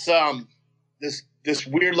with this this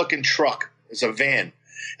weird looking truck. It's a van.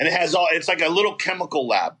 And it's like a little chemical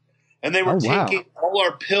lab. And they were taking all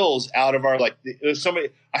our pills out of our I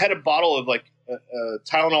had a bottle of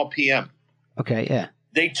Tylenol PM. Okay, yeah.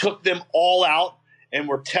 They took them all out and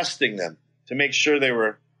were testing them to make sure they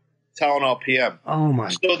were Tylenol PM. Oh my!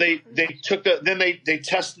 So they took they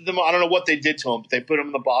tested them. I don't know what they did to them, but they put them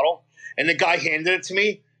in the bottle. And the guy handed it to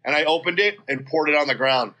me, and I opened it and poured it on the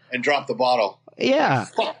ground and dropped the bottle. Yeah.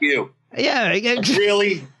 Fuck you. Yeah.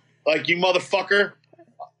 Really? Like, you motherfucker?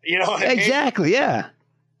 You know what I mean? Exactly. Yeah.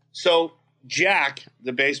 So Jack,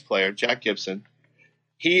 the bass player, Jack Gibson,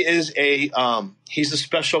 he is he's a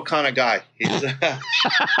special kind of guy.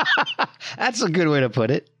 That's a good way to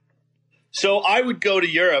put it. So I would go to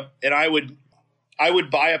Europe and I would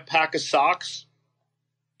buy a pack of socks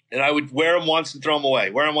and I would wear them once and throw them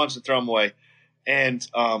away. And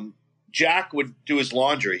Jack would do his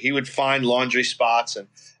laundry. He would find laundry spots and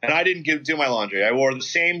I didn't do my laundry. I wore the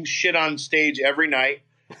same shit on stage every night,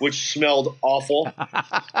 which smelled awful.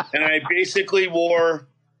 And I basically wore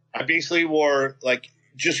like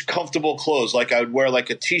just comfortable clothes. Like I would wear like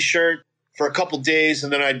a t-shirt for a couple days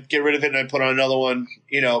and then I'd get rid of it and I'd put on another one,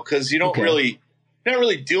 cause you're not really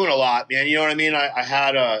doing a lot, man. You know what I mean? I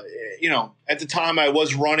had at the time I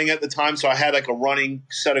was running at the time. So I had like a running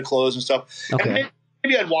set of clothes and stuff. Okay. And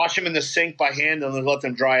maybe I'd wash them in the sink by hand and then let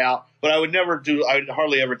them dry out. But I would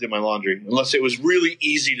hardly ever do my laundry unless it was really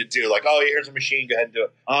easy to do. Like, oh, here's a machine, go ahead and do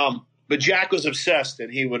it. But Jack was obsessed,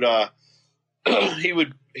 and he would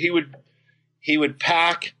he would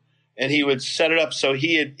pack and he would set it up. So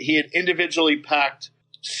he had individually packed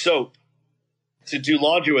soap to do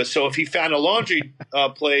laundry with. So if he found a laundry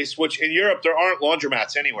place, which in Europe there aren't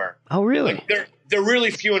laundromats anywhere. Oh, really? Like, they're really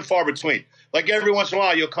few and far between. Like every once in a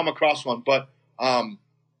while you'll come across one, but I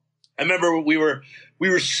remember we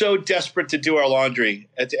were so desperate to do our laundry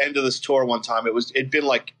at the end of this tour one time. It'd been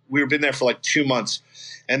like we were been there for like 2 months,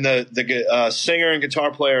 and the singer and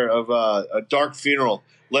guitar player of A Dark Funeral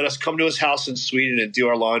let us come to his house in Sweden and do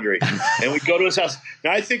our laundry. And we go to his house.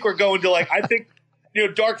 Now I think we're going to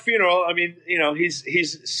Dark Funeral. I mean,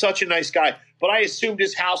 he's such a nice guy, But I assumed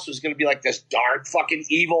his house was going to be like this dark, fucking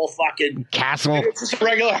evil, fucking castle. It's just a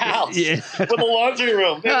regular house with a laundry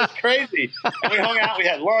room. It was crazy. And we hung out. We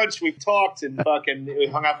had lunch. We talked and we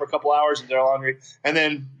hung out for a couple hours and did our laundry. And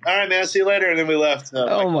then, all right, man, see you later. And then we left.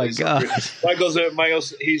 Oh my god,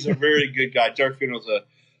 Michael's he's a very good guy. Dark Funeral's the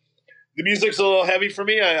music's a little heavy for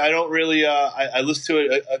me. I don't really. I listen to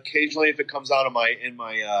it occasionally if it comes out of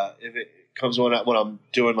if it comes when I'm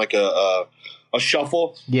doing like a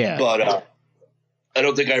shuffle. Yeah, but. I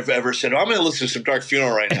don't think I've ever said, I'm going to listen to some Dark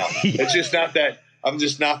Funeral right now. It's just not that – I'm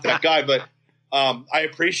just not that guy. But I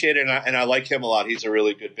appreciate it, and I like him a lot. He's a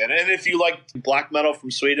really good band. And if you like black metal from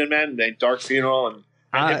Sweden, man, Dark Funeral and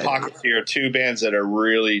Hypocrisy are two bands that are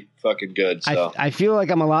really fucking good. So I feel like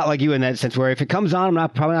I'm a lot like you in that sense where if it comes on, I'm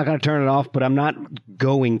probably not going to turn it off, but I'm not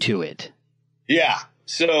going to it. Yeah.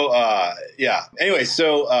 So, yeah. Anyway,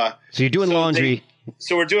 so you're doing laundry.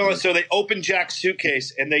 So they open Jack's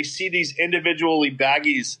suitcase and they see these individually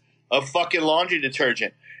baggies of fucking laundry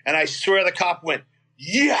detergent. And I swear the cop went,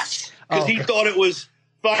 yes, because he thought it was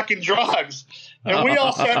fucking drugs. And we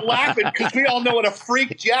all started laughing because we all know what a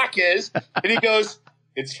freak Jack is. And he goes,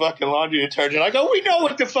 it's fucking laundry detergent. I go, we know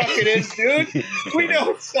what the fuck it is, dude. We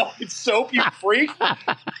know it's soap, you freak.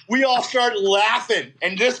 We all started laughing.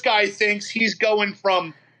 And this guy thinks he's going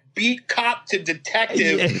from beat cop to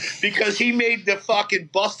detective because he made the fucking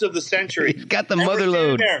bust of the century. He's got the mother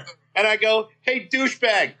load. And I go, hey,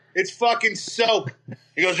 douchebag, it's fucking soap.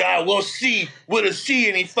 He goes, we'll see with a C.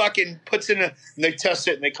 And he fucking puts in and they test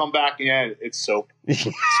it and they come back and it's soap.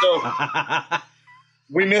 So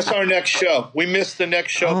we miss our next show. We missed the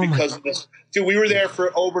next show because of this. Dude, we were there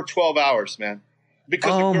for over 12 hours, man.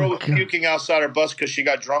 Because the girl was puking outside our bus because she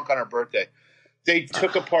got drunk on her birthday. They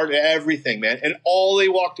took apart everything, man. And all they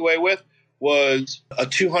walked away with was a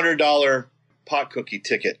 $200 pot cookie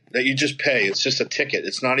ticket that you just pay. It's just a ticket.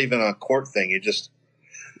 It's not even a court thing. You just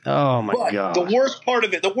 – oh, my God. The worst part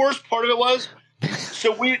of it was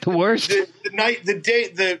so we – the worst?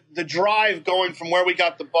 The drive going from where we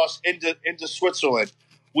got the bus into Switzerland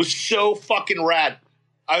was so fucking rad.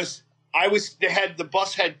 The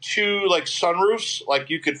bus had two, like, sunroofs. Like,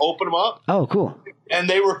 you could open them up. Oh, cool. And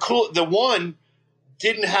they were cool. The one –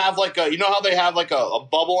 didn't have like you know how they have like a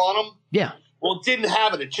bubble on them? Yeah. Well, it didn't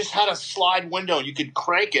have it. It just had a slide window. And you could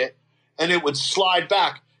crank it and it would slide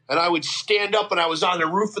back. And I would stand up and I was on the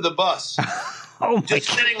roof of the bus. Just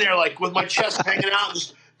sitting there like with my chest hanging out,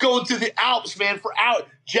 just going through the Alps, man, for hours.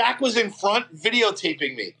 Jack was in front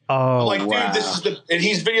videotaping me. Oh, I'm like, wow. dude, and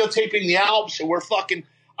he's videotaping the Alps and we're fucking,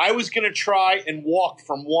 I was going to try and walk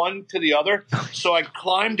from one to the other. So I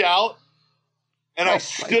climbed out. And I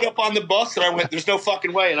stood up on the bus and I went, there's no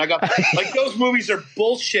fucking way. And I got, like, those movies are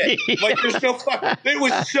bullshit. Like, there's no it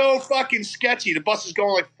was so fucking sketchy. The bus is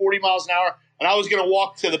going like 40 miles an hour. And I was going to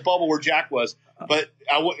walk to the bubble where Jack was. But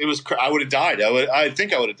I would have died. I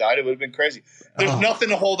think I would have died. It would have been crazy. There's nothing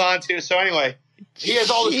to hold on to. So anyway, he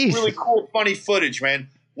has all this really cool, funny footage, man.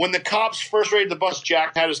 When the cops first raided the bus,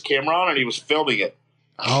 Jack had his camera on and he was filming it.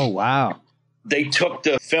 Oh, wow. They took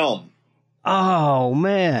the film. Oh,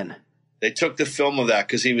 man. They took the film of that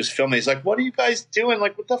because he was filming. He's like, what are you guys doing?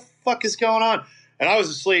 Like, what the fuck is going on? And I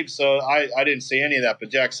was asleep, so I didn't see any of that. But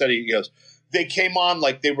Jack said, he goes, they came on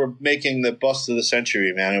like they were making the bust of the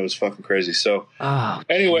century, man. It was fucking crazy. So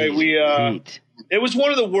anyway, it was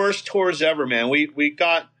one of the worst tours ever, man. We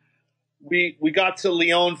got to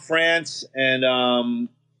Lyon, France, and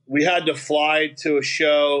we had to fly to a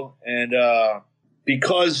show. And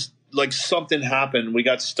because like something happened, we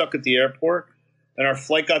got stuck at the airport. And our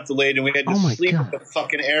flight got delayed, and we had to sleep at the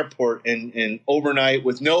fucking airport and overnight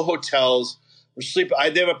with no hotels. We're sleeping.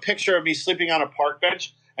 They have a picture of me sleeping on a park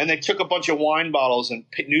bench, and they took a bunch of wine bottles and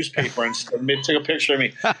newspaper and took a picture of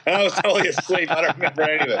me. And I was totally asleep. I don't remember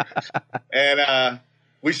any of it. And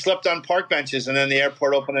we slept on park benches, and then the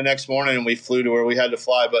airport opened the next morning, and we flew to where we had to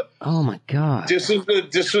fly. But oh my God, this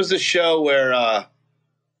was the show where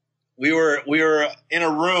we were in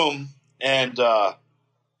a room and.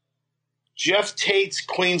 Jeff Tate's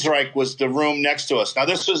Queensryche was the room next to us. Now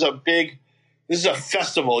this is a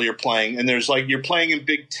festival you're playing, and you're playing in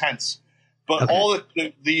big tents. But all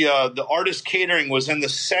the artist catering was in the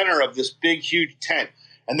center of this big huge tent,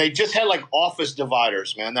 and they just had like office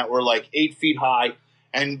dividers, man, that were like 8 feet high.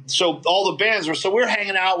 And so all the bands were. So we were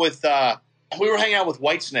hanging out with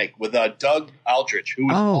Whitesnake with Doug Aldrich, who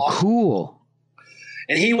was awesome. Cool.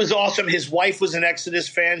 And he was awesome. His wife was an Exodus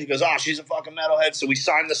fan. He goes, she's a fucking metalhead. So we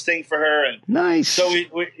signed this thing for her. And nice. So we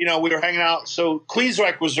were hanging out. So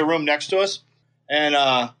Queensryche was the room next to us. And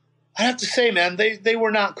I have to say, man, they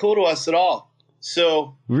were not cool to us at all.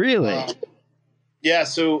 So really, yeah.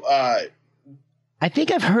 So I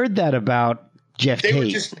think I've heard that about Jeff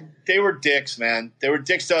Tate. They were dicks, man. They were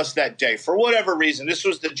dicks to us that day for whatever reason. This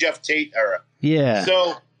was the Jeff Tate era. Yeah.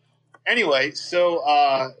 So anyway,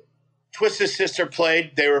 Twisted's sister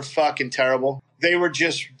played. They were fucking terrible. They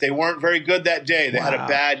weren't very good that day. They had a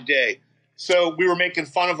bad day. So we were making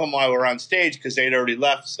fun of them while we were on stage because they'd already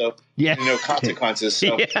left. So no consequences.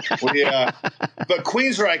 So but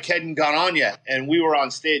Queensryche hadn't gone on yet, and we were on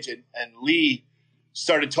stage, and Lee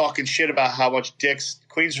started talking shit about how much dicks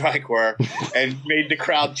Queensryche were, and made the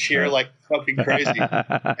crowd cheer like fucking crazy.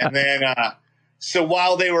 And then, so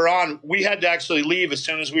while they were on, we had to actually leave as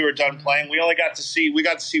soon as we were done playing. We got to see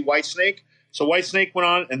Whitesnake. So Whitesnake went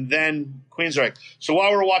on, and then Queensryche. So while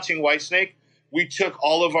we were watching Whitesnake, we took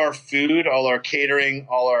all of our food, all our catering,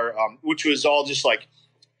 all our which was all just like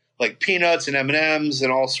peanuts and M&Ms and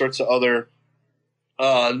all sorts of other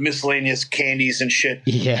miscellaneous candies and shit.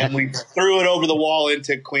 Yeah. And we threw it over the wall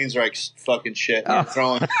into Queensryche's fucking shit.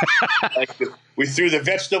 We threw the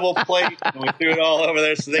vegetable plate and we threw it all over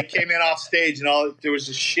there. So they came in off stage and there was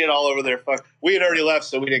just shit all over their we had already left,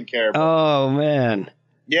 so we didn't care. Oh man.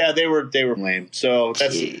 Yeah, they were lame. So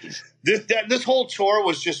that's this whole tour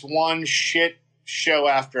was just one shit show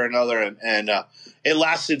after another, and it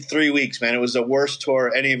lasted 3 weeks, man. It was the worst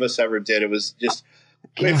tour any of us ever did. It was just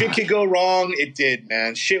if it could go wrong, it did,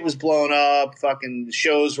 man. Shit was blown up. Fucking the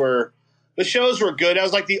shows were good. That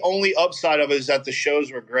was like the only upside of it is that the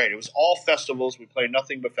shows were great. It was all festivals. We played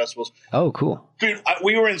nothing but festivals. Oh, cool. Dude,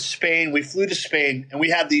 we were in Spain. We flew to Spain, and we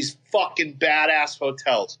had these fucking badass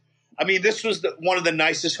hotels. I mean, this was one of the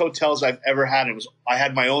nicest hotels I've ever had. I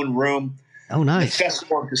had my own room. Oh, nice.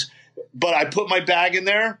 But I put my bag in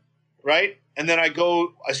there, right? And then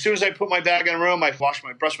as soon as I put my bag in the room, I brushed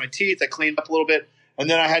my teeth, I cleaned up a little bit, and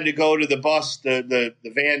then I had to go to the bus, the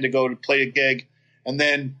van to go to play a gig. And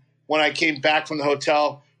then when I came back from the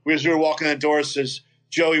hotel, as we were walking the doors,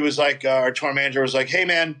 Joey was like, our tour manager was like, "Hey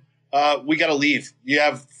man, we got to leave. You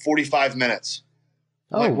have 45 minutes."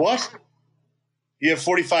 I'm like, what? You have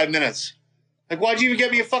 45 minutes. Like, why'd you even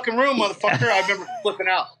get me a fucking room, motherfucker? I remember flipping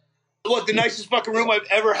out. What, the nicest fucking room I've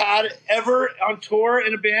ever had, on tour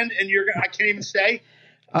in a band, and I can't even stay.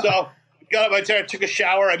 So, got up, I took a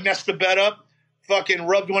shower, I messed the bed up, fucking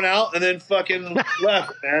rubbed one out, and then fucking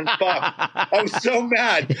left, man. Fuck. I was so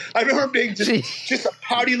mad. I remember being just a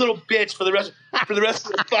pouty little bitch for the rest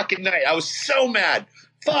of the fucking night. I was so mad.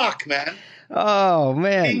 Fuck, man. Oh,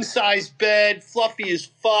 man. King-size bed, fluffy as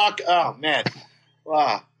fuck. Oh, man.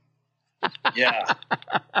 Wow. Yeah.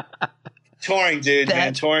 Touring, dude,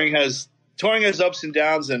 man. Touring has ups and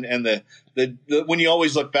downs, and the when you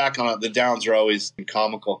always look back on it, the downs are always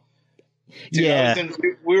comical. Dude, yeah.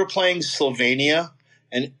 We were playing Slovenia,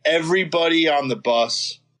 and everybody on the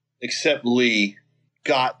bus except Lee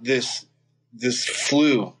got this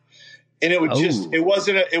flu, and it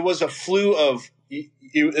was a flu of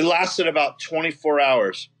it lasted about 24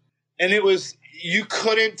 hours, and you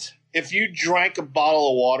couldn't, if you drank a bottle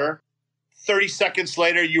of water, 30 seconds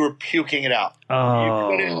later, you were puking it out.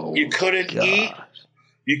 Oh, you couldn't eat.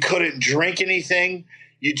 You couldn't drink anything.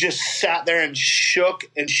 You just sat there and shook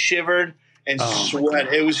and shivered and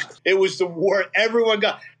sweat. It was the worst. Everyone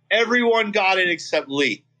got it except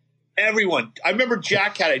Lee. Everyone. I remember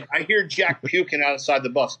Jack had it. I hear Jack puking outside the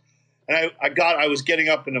bus. And I was getting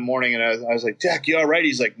up in the morning, and I was like, "Jack, you all right?"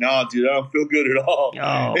 He's like, "No, dude, I don't feel good at all."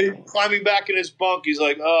 Oh. And he's climbing back in his bunk. He's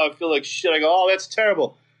like, "Oh, I feel like shit." I go, "Oh, that's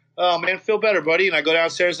terrible." "Oh, man, feel better, buddy." And I go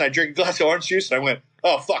downstairs and I drink a glass of orange juice, and I went,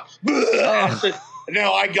 "Oh, fuck."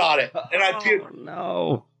 Now I got it. And I puked.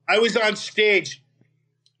 No. I was on stage.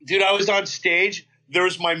 Dude, I was on stage. There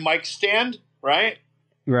was my mic stand, right?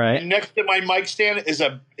 Right. And next to my mic stand is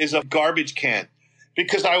a garbage can.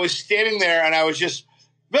 Because I was standing there and I was just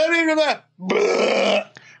and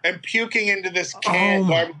puking into this can.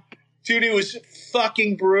 Garbage. Dude, it was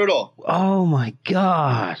fucking brutal. Oh my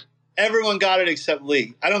God. Everyone got it except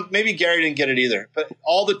Lee. Maybe Gary didn't get it either, but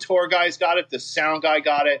all the tour guys got it. The sound guy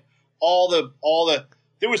got it.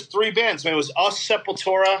 There was 3 bands, man. It was us,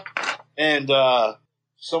 Sepultura, and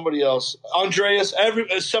somebody else. Andreas,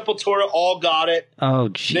 Sepultura all got it. Oh,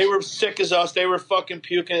 geez. They were sick as us. They were fucking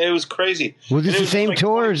puking. It was crazy. Was this the same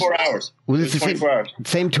tour? 24 hours. Was it the 24 hours.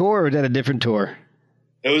 Same tour, or was that a different tour?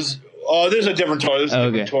 It was. There's a different tour. There's a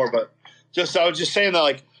different tour, but I was just saying that,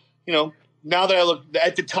 like, you know. Now that I look,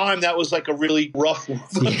 at the time, that was like a really rough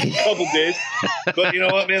couple days. But you know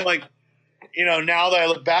what, man? Like, you know, now that I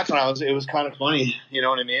look back on it, it was kind of funny. You know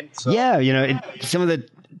what I mean? So. Yeah, you know, some of the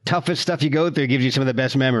toughest stuff you go through gives you some of the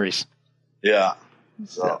best memories. Yeah.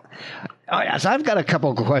 So I've got a couple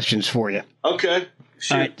of questions for you. Okay.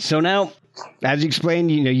 Shoot. All right. So now, as you explained,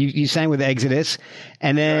 you know, you sang with Exodus,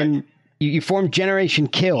 and then you formed Generation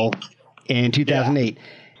Kill in 2008.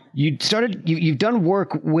 You've done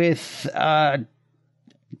work with DMC,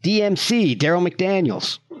 Daryl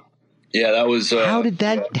McDaniels. Yeah, that was. How did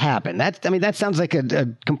that happen? That sounds like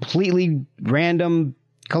a completely random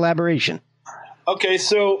collaboration. Okay,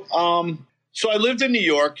 so I lived in New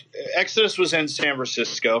York. Exodus was in San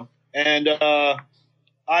Francisco, and I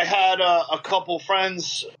had a couple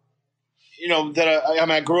friends, that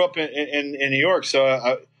I grew up in New York,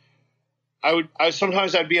 so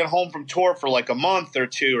I'd be at home from tour for like a month or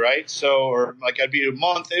two, right? So, or like I'd be a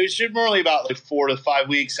month. It was normally about like 4 to 5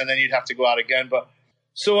 weeks, and then you'd have to go out again. But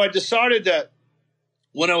so I decided that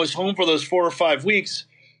when I was home for those 4 or 5 weeks,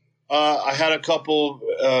 I had a couple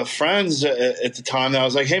friends at the time that I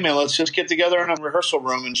was like, hey man, let's just get together in a rehearsal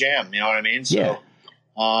room and jam. You know what I mean? So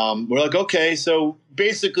we're like, okay. So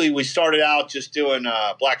basically we started out just doing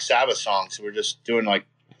Black Sabbath songs. So we're just doing like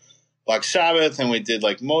Black Sabbath, and we did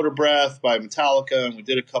like Motor Breath by Metallica, and we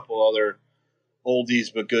did a couple other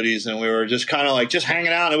oldies but goodies, and we were just kind of like just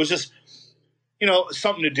hanging out. It was just,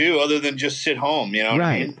 something to do other than just sit home, you know what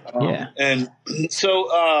I mean? And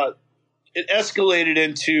so it escalated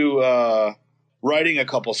into writing a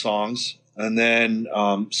couple songs, and then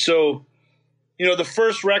the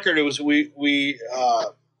first record, it was we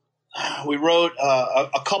wrote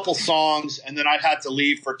a couple songs, and then I had to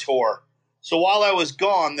leave for tour. So while I was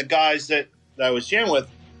gone, the guys that I was jamming with,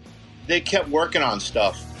 they kept working on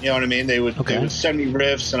stuff. You know what I mean? They would send me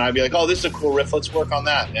riffs, and I'd be like, "Oh, this is a cool riff. Let's work on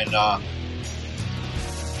that." And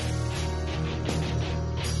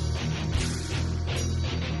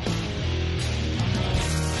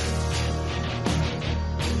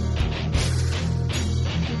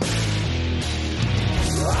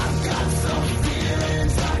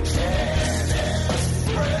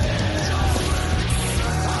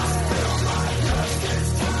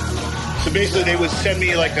basically, they would send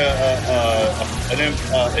me like an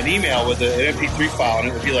email with an MP3 file, and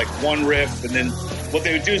it would be like one riff. And then what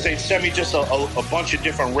they would do is they'd send me just a bunch of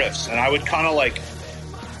different riffs, and I would kind of like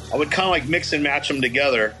mix and match them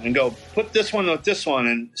together and go put this one with this one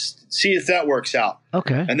and see if that works out.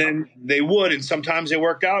 Okay. And then they would, and sometimes they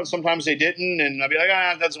worked out, and sometimes they didn't. And I'd be like,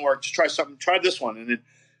 it doesn't work. Just try something. Try this one. And then,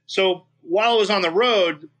 so while I was on the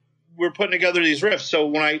road, we were putting together these riffs. So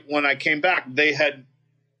when I came back,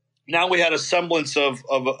 now we had a semblance of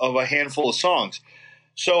a handful of songs.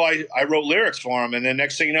 So I wrote lyrics for them, and then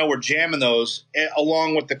next thing you know, we're jamming those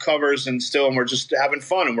along with the covers and we're just having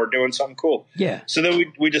fun, and we're doing something cool. Yeah. So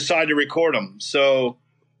then we decided to record them. So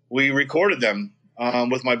we recorded them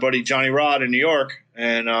with my buddy Johnny Rod in New York,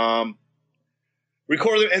 and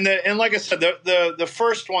recorded them. And like I said, the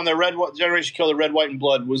first one, Generation Kill, the Red, White, and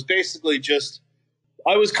Blood, was basically just,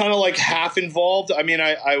 I was kind of like half involved. I mean,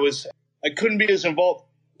 I couldn't be as involved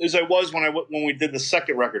as I was when we did the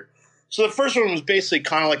second record. So the first one was basically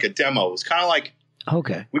kind of like a demo. It was kind of like,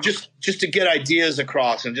 we just to get ideas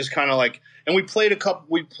across, and just kind of like, and we played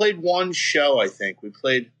one show, I think. We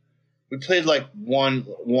played like one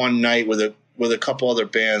night with a couple other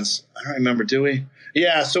bands. I don't remember, do we?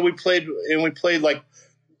 Yeah, so we played like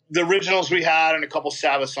the originals we had and a couple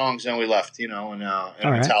Sabbath songs, and we left, and a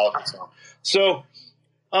Metallica song. So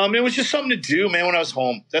it was just something to do, man, when I was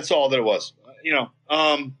home. That's all that it was.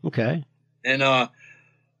 Okay. And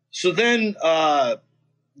so then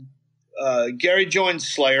Gary joined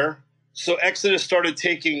Slayer. So Exodus started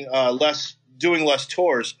doing less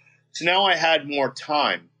tours. So now I had more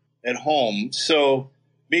time at home. So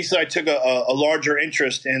basically I took a larger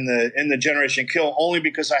interest in the Generation Kill, only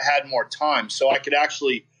because I had more time. So we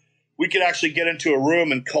could actually get into a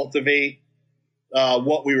room and cultivate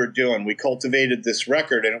what we were doing. We cultivated this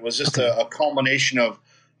record, and it was just a culmination of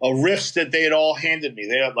riffs that they had all handed me.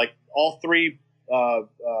 They had like all three,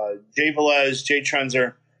 Jay Velez, Jay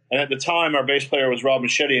Trenzer, and at the time our bass player was Rob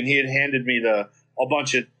Machete, and he had handed me a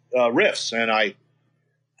bunch of riffs, and I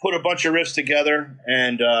put a bunch of riffs together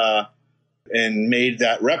and made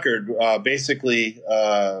that record. Basically,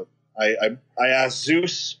 I asked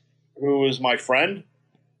Zeus, who was my friend,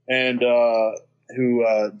 and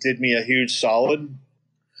who did me a huge solid.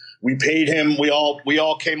 We paid him. We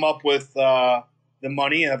all came up with the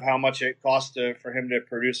money of how much it cost for him to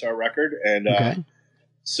produce our record. And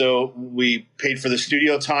so we paid for the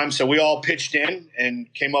studio time. So we all pitched in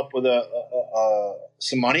and came up with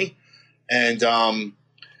some money. And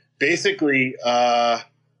basically,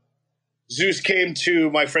 Zeus came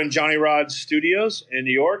to my friend Johnny Rod's studios in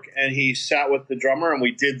New York, and he sat with the drummer, and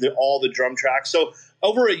we did all the drum tracks. So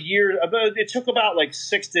over a year, it took about like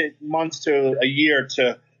 6 months to a year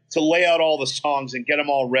to lay out all the songs and get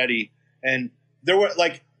them all ready. And there were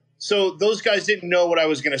like So those guys didn't know what I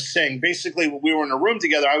was going to sing. Basically, when we were in a room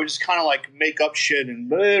together, I would just kind of like make up shit and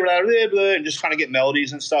blah, blah, blah, blah, and just kind of get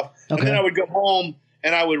melodies and stuff. Okay. And then I would go home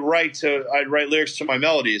and I'd write lyrics to my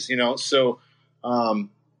melodies, you know? So,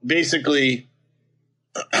 basically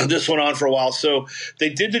this went on for a while. So they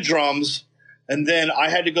did the drums, and then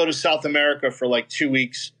I had to go to South America for like 2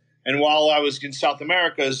 weeks. And while I was in South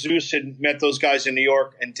America, Zeus had met those guys in New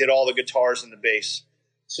York and did all the guitars and the bass.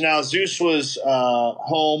 So now Zeus was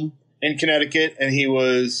home in Connecticut, and he got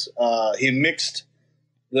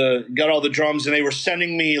all the drums, and they were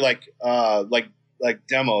sending me like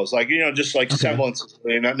demos, like, you know, just like semblances,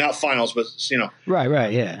 not finals, but, you know.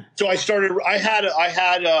 Right, yeah. So I had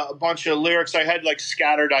a bunch of lyrics. I had like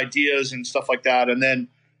scattered ideas and stuff like that, and then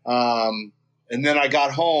I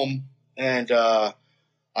got home and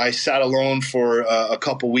I sat alone for a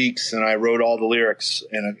couple weeks, and I wrote all the lyrics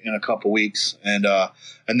in a couple weeks, and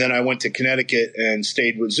then I went to Connecticut and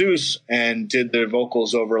stayed with Zeus and did the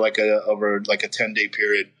vocals over like a 10-day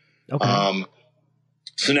period. Okay.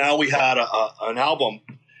 So now we had an album,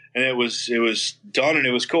 and it was done, and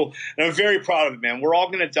it was cool, and I'm very proud of it, man. We're All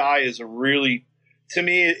Gonna Die is to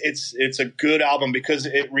me, it's a good album because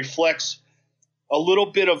it reflects a little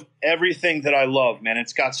bit of everything that I love, man.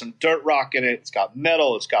 It's got some dirt rock in it. It's got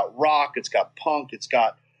metal. It's got rock. It's got punk. It's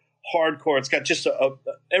got hardcore. It's got just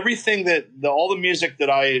everything all the music that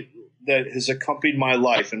has accompanied my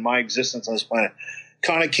life and my existence on this planet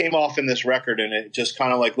kind of came off in this record, and it just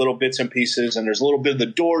kind of like little bits and pieces. And there's a little bit of the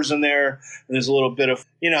Doors in there, and there's a little bit of,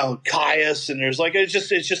 you know, Caius, and there's like it's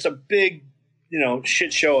just a big, you know,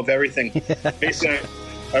 shit show of everything. Basically,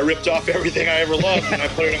 I ripped off everything I ever loved, and I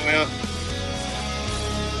put it on my own.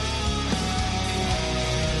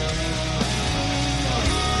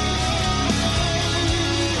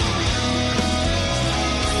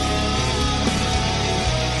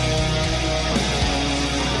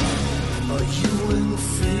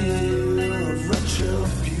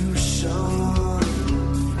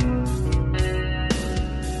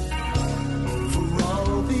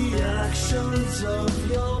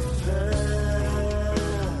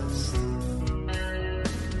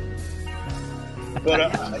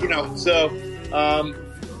 But, you know, so,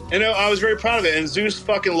 you know, I was very proud of it, and Zeus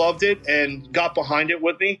fucking loved it and got behind it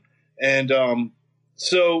with me. And,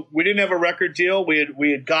 so we didn't have a record deal.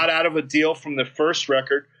 We had got out of a deal from the first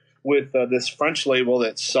record with, this French label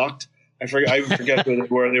that sucked. I forget who they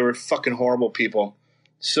were. They were fucking horrible people.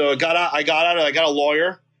 So I got a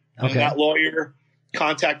lawyer, and that lawyer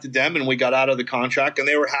contacted them, and we got out of the contract, and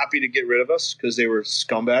they were happy to get rid of us because they were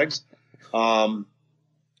scumbags. And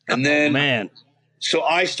then, man. So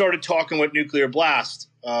I started talking with Nuclear Blast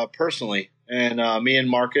personally, and me and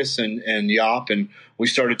Marcus and Yop, and we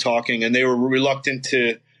started talking, and they were reluctant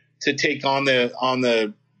to take on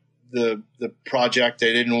the project.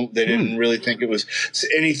 They didn't really think it was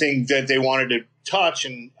anything that they wanted to touch,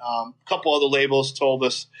 and a couple other labels told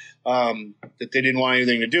us that they didn't want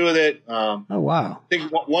anything to do with it. Oh wow! I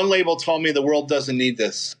think one label told me the world doesn't need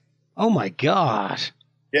this. Oh my god!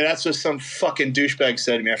 Yeah, that's what some fucking douchebag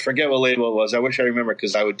said to me. I forget what label it was. I wish I remember,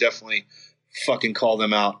 because I would definitely fucking call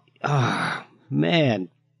them out. Ah, man.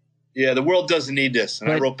 Yeah, the world doesn't need this. And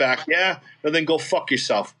I wrote back, yeah, well, then go fuck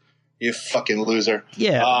yourself, you fucking loser.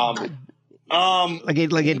 Yeah. Like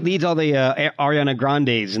it needs all the Ariana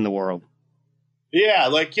Grandes in the world. Yeah,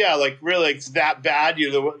 like really, it's that bad.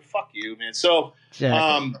 Fuck you, man. So,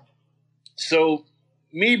 exactly. So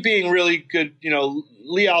me being really good, you know,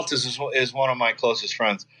 Lee Altus is one of my closest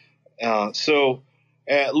friends. So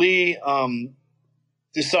Lee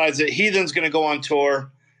decides that Heathen's going to go on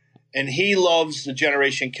tour, and he loves the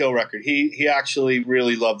Generation Kill record. He actually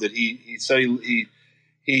really loved it. He said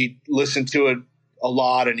he listened to it a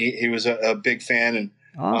lot, and he was a big fan. And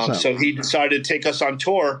awesome. So he decided to take us on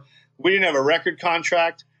tour. We didn't have a record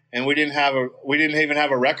contract, and we didn't even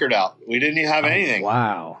have a record out. We didn't even have anything.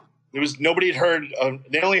 Wow. Nobody had heard.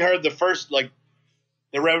 They only heard the first, like,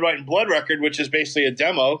 the Red, White, and Blood record, which is basically a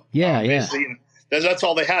demo. Yeah. That's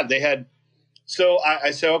all they had. So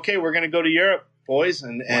I said, okay, we're going to go to Europe, boys,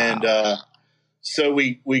 and so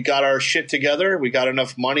we got our shit together. We got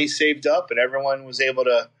enough money saved up, and everyone was able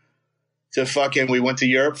to fucking. We went to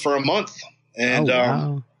Europe for a month,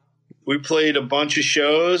 and we played a bunch of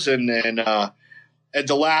shows, and at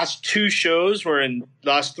the last three shows were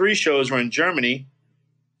in Germany.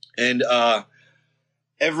 And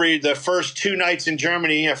the first 2 nights in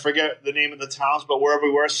Germany, I forget the name of the towns, but wherever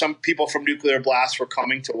we were, some people from Nuclear Blast were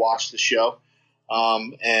coming to watch the show,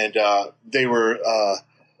 and they were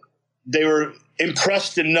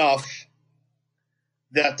impressed enough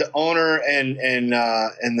that the owner and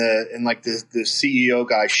the CEO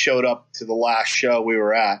guy showed up to the last show we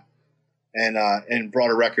were at, and brought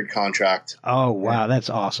a record contract. Oh, wow. That's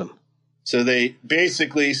awesome. So they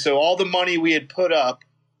basically, all the money we had put up,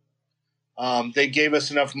 they gave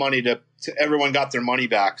us enough money to everyone got their money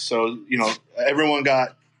back. So, everyone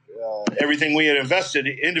got everything we had invested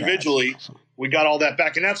individually. Awesome. We got all that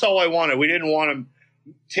back. And that's all I wanted. We didn't want to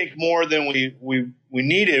take more than we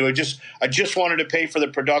needed. I just wanted to pay for the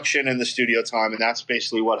production and the studio time. And that's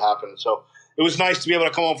basically what happened. So it was nice to be able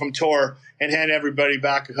to come home from tour and hand everybody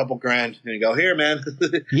back a couple grand and go, here, man,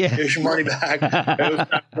 here's your money back. It was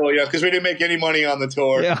kind of cool, because we didn't make any money on the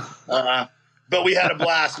tour. Yeah. But we had a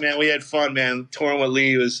blast, man. We had fun, man. Touring with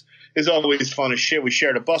Lee is always fun as shit. We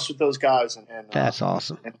shared a bus with those guys. And that's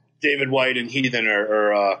awesome. And David White and Heathen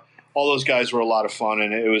all those guys were a lot of fun.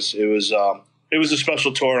 And it was a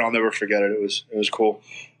special tour. I'll never forget it. It was cool.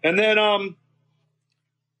 And then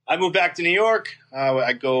I moved back to New York.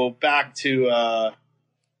 I go back to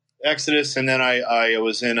Exodus, and then I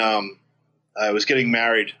was getting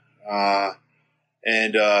married,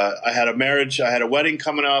 and I had a marriage. I had a wedding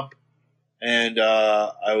coming up, and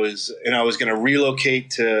I was going to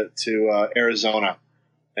relocate to Arizona,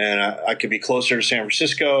 and I could be closer to San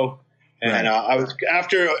Francisco. And I was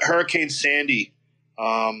after Hurricane Sandy.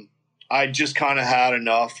 I just kind of had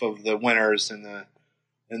enough of the winters and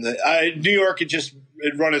New York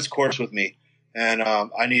had run its course with me, and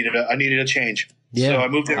I needed a change. Yeah, so I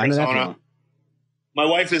moved to Arizona. My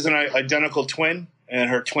wife is an identical twin, and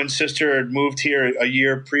her twin sister had moved here a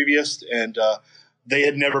year previous, and they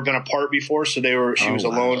had never been apart before, so she was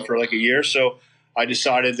alone for like a year. So I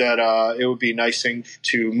decided that it would be a nice thing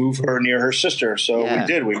to move her near her sister. So we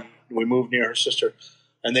did. We moved near her sister,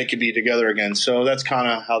 and they could be together again. So that's kind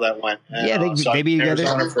of how that went. And, they be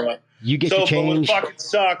together. You get to change. But what fucking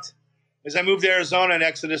sucked is I moved to Arizona, and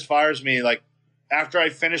Exodus fires me. Like after I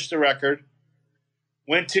finished the record,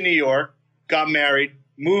 went to New York, got married,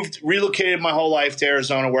 relocated my whole life to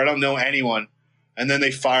Arizona where I don't know anyone, and then they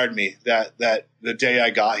fired me that the day I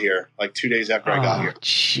got here, like 2 days after I got here.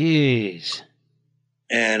 Jeez.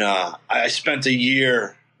 And I spent a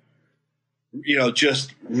year,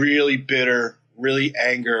 just really bitter, really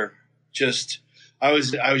anger. I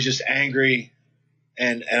was just angry,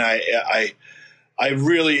 and I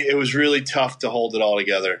really, it was really tough to hold it all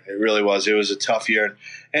together. It really was. It was a tough year,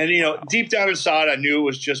 and deep down inside, I knew it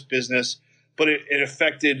was just business, but it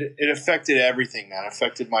affected everything, man. It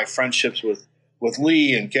affected my friendships with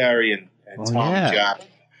Lee and Gary and Tom and Jack,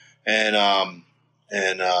 and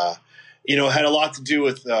it had a lot to do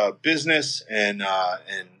with business and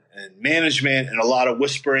management, and a lot of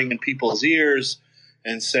whispering in people's ears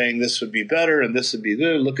and saying this would be better and this would be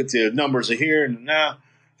good. Look at the numbers are here and now.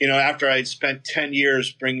 After I had spent 10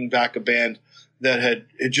 years bringing back a band that had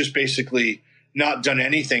just basically not done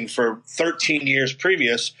anything for 13 years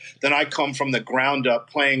previous, then I come from the ground up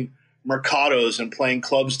playing Mercados and playing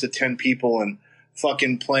clubs to 10 people and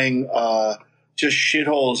fucking playing just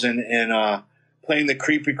shitholes and playing the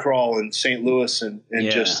Creepy Crawl in St. Louis and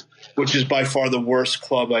just, which is by far the worst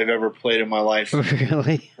club I've ever played in my life.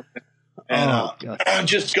 Really? And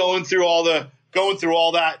just going through all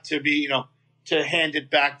that to be, to hand it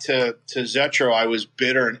back to Zetro, I was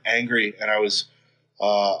bitter and angry, and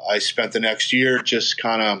I spent the next year just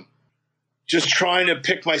kind of just trying to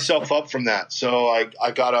pick myself up from that. So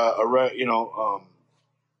I got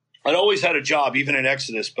I'd always had a job, even in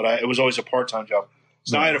Exodus, but it was always a part-time job.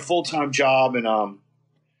 So I had a full-time job, and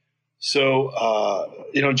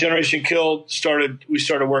Generation Kill we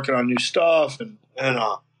started working on new stuff, and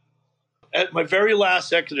at my very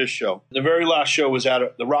last Exodus show, the very last show was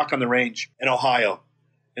at the Rock on the Range in Ohio,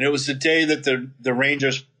 and it was the day that the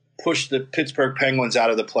Rangers pushed the Pittsburgh Penguins out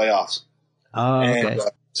of the playoffs. Oh, okay. And,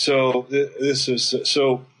 this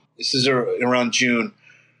is around June.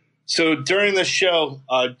 So during the show,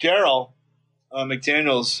 Daryl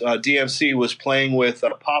McDaniels, DMC, was playing with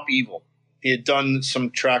Pop Evil. He had done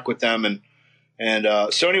some track with them, and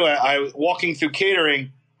so anyway, walking through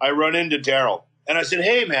catering, I run into Daryl, and I said,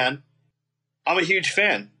 "Hey, man, I'm a huge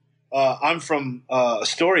fan. I'm from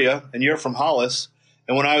Astoria, and you're from Hollis.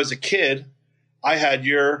 And when I was a kid, I had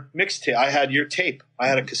your mixtape. I had your tape. I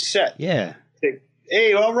had a cassette. Yeah.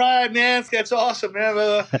 Hey, all right, man. That's awesome,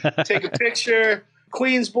 man. Take a picture.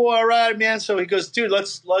 Queens boy, all right, man." So he goes, "Dude,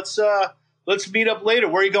 let's meet up later.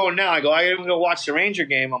 Where are you going now?" I go, "I'm going to watch the Ranger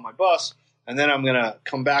game on my bus, and then I'm going to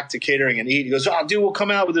come back to catering and eat." He goes, "Oh, dude, we'll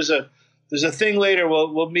come out. There's a thing later.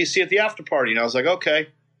 We'll meet see you at the after party." And I was like, "Okay."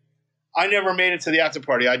 I never made it to the after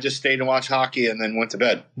party. I just stayed and watched hockey and then went to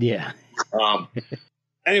bed. Yeah.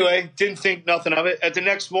 Anyway, didn't think nothing of it. At the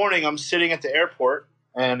next morning, I'm sitting at the airport,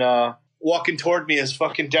 and walking toward me is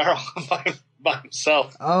fucking Daryl by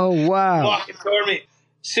himself. Oh, wow. Walking toward me.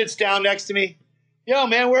 sits down next to me. Yo,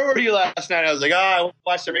 man, where were you last night? I was like, I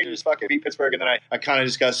watched the Rangers fucking beat Pittsburgh, and then I kind of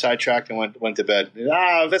just got sidetracked and went to bed.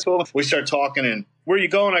 That's cool. We start talking, and where are you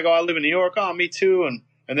going? I go, I live in New York. Oh, me too.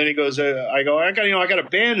 And then he goes, I go, I got a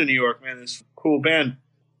band in New York, man. This cool band.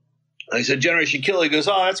 And I said, Generation Kill. He goes,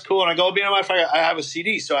 oh, that's cool. And I go, I have a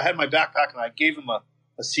CD. So I had my backpack, and I gave him a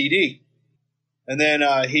CD. And then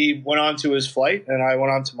he went on to his flight, and I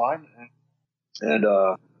went on to mine. And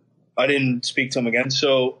I didn't speak to him again.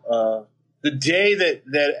 So the day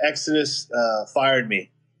that Exodus fired me,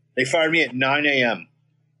 they fired me at 9 a.m.,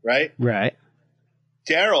 right? Right.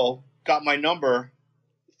 Daryl got my number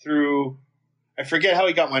through – I forget how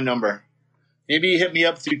he got my number. Maybe he hit me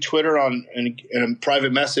up through Twitter in a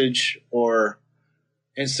private message or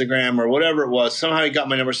Instagram or whatever it was. Somehow he got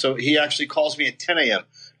my number. So he actually calls me at 10 a.m.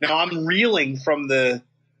 Now I'm reeling from the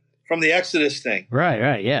Exodus thing.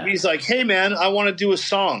 Right, yeah. He's like, hey, man, I want to do a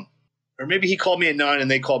song. Or maybe he called me at 9 and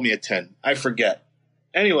they called me at 10. I forget.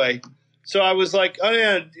 Anyway, so I was like, oh,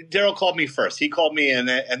 yeah, Daryl called me first. He called me and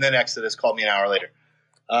then Exodus called me an hour later.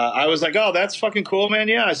 I was like, oh, that's fucking cool, man.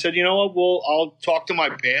 Yeah. I said, you know what? I'll talk to my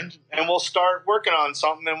band and we'll start working on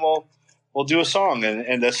something and we'll do a song.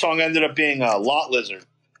 And the song ended up being Lot Lizard.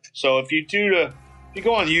 So if you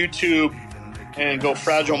go on YouTube and go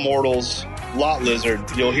Fragile Mortals, Lot Lizard,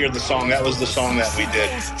 you'll hear the song. That was the song that we did.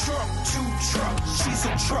 She's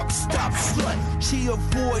a truck stop slut. She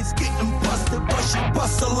avoids getting busted, but she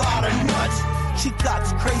busts a lot of nuts. She got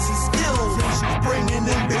crazy skills and she's bringing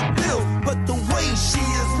in big bills. But the way she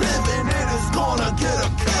is living, it is gonna get a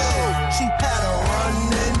kill. She had a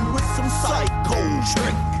run-in with some psycho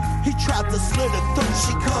trick. He tried to slit her throat,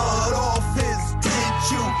 she cut off his dick.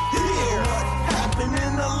 You hear what happened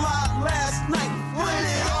in the lot last night when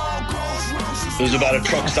it all goes wrong? It was about a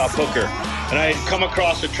truck stop hooker. And I had come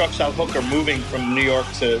across a truck stop hooker moving from New York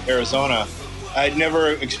to Arizona. I had never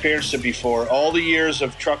experienced it before. All the years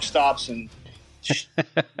of truck stops and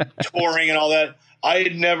touring and all that, I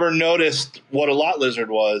had never noticed what a lot lizard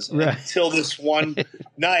was until this one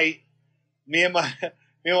night. Me and my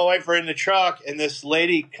wife were in the truck, and this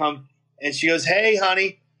lady come and she goes, "Hey,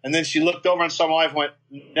 honey," and then she looked over and saw my wife, and went,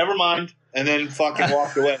 "Never mind," and then fucking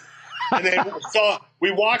walked away. And then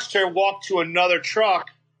we watched her walk to another truck.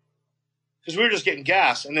 Because we were just getting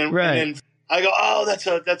gas, and then I go, "Oh, that's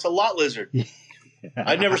a lot lizard."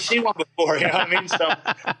 I'd never seen one before, you know what I mean? So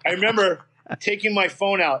I remember taking my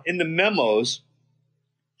phone out in the memos,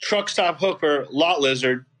 truck stop hooker, lot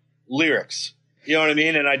lizard, lyrics. You know what I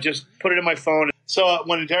mean? And I just put it in my phone. So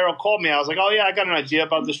when Daryl called me, I was like, "Oh yeah, I got an idea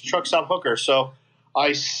about this truck stop hooker." So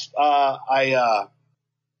that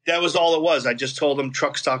was all it was. I just told him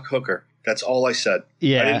truck stop hooker. That's all I said.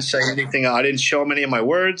 Yeah. I didn't say anything. I didn't show him any of my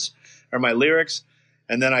words or my lyrics.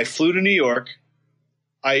 And then I flew to New York.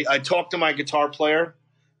 I talked to my guitar player.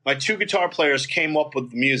 My two guitar players came up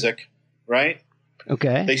with the music, right?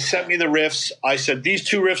 Okay. They sent me the riffs. I said, these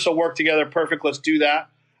two riffs will work together. Perfect. Let's do that.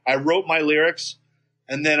 I wrote my lyrics.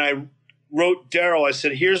 And then I wrote Daryl. I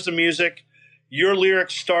said, here's the music. Your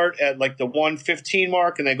lyrics start at like the 115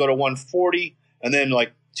 mark and they go to 140 and then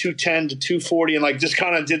like 210 to 240 and like just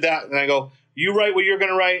kind of did that. And I go, you write what you're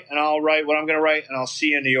going to write, and I'll write what I'm going to write, and I'll see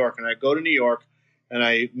you in New York. And I go to New York, and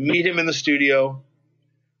I meet him in the studio.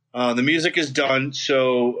 The music is done,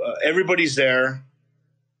 so everybody's there,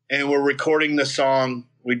 and we're recording the song.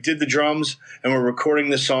 We did the drums, and we're recording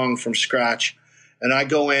the song from scratch. And I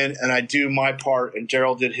go in, and I do my part, and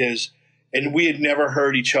Daryl did his. And we had never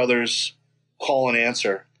heard each other's call and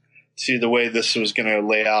answer to the way this was going to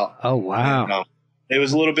lay out. Oh, wow. And, it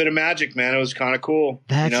was a little bit of magic, man. It was kind of cool.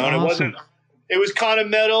 That's awesome. It was kind of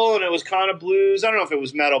metal and it was kind of blues. I don't know if it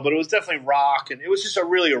was metal, but it was definitely rock. And it was just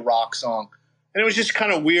really a rock song. And it was just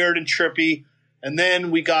kind of weird and trippy. And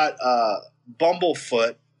then we got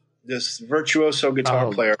Bumblefoot, this virtuoso guitar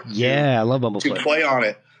player. Yeah, I love Bumblefoot. To play on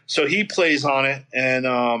it. So he plays on it. And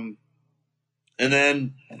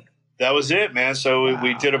then that was it, man. So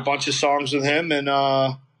we did a bunch of songs with him and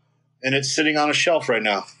it's sitting on a shelf right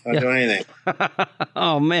now. Not doing anything.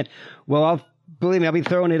 Oh, man. Well, believe me, I'll be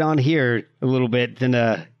throwing it on here a little bit and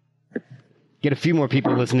get a few more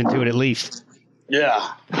people listening to it at least.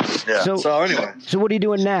 Yeah. So anyway. So what are you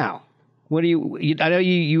doing now? What do you I know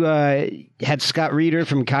you had Scott Reeder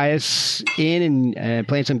from Caius in and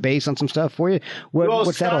playing some bass on some stuff for you.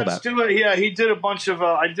 What's that all about? He did a bunch of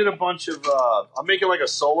I'm making like a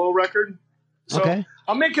solo record. So okay.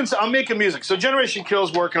 I'm making music. So Generation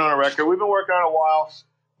Kill's working on a record. We've been working on it a while.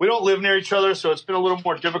 We don't live near each other, so it's been a little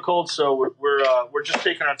more difficult. So we're just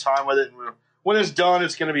taking our time with it. And when it's done,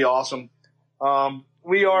 it's going to be awesome.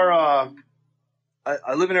 We are.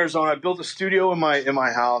 I live in Arizona. I built a studio in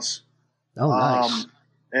my house. Oh, nice.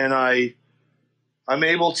 and I'm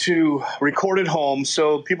able to record at home.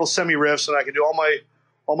 So people send me riffs, and I can do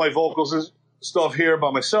all my vocals and stuff here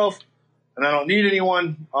by myself, and I don't need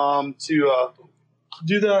anyone to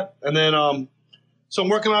do that. And then so I'm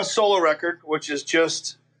working on a solo record, which is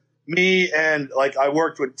just me, and like I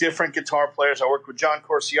worked with different guitar players. I worked with John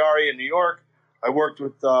Corsiari in New York. I worked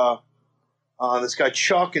with this guy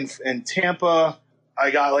Chuck in Tampa.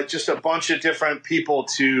 I got like just a bunch of different people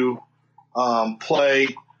to play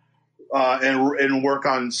and work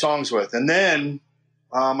on songs with. And then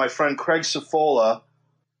my friend Craig Cifola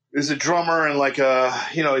is a drummer and like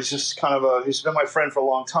he's just kind of he's been my friend for a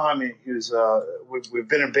long time. We've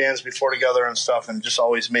been in bands before together and stuff, and just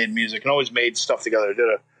always made music and always made stuff together.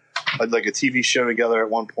 Did a TV show together at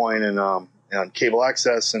one point and on cable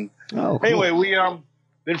access. And anyway, we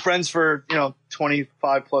been friends for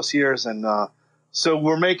 25 plus years, and so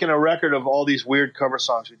we're making a record of all these weird cover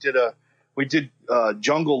songs. We did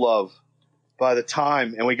Jungle Love by The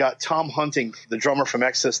Time, and we got Tom Hunting, the drummer from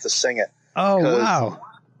Exodus, to sing it. Oh wow.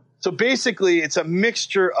 So basically, it's a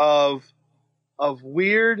mixture of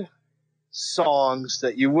weird songs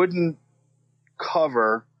that you wouldn't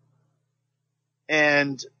cover,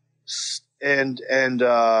 and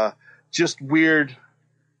just weird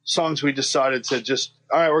songs. We decided to just,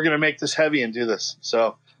 all right, we're going to make this heavy and do this.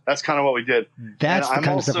 So that's kind of what we did. That's the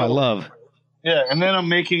kind of stuff I love. Yeah, and then I'm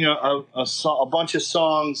making a bunch of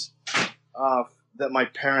songs that my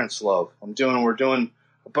parents love. We're doing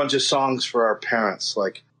a bunch of songs for our parents,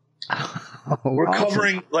 like. We're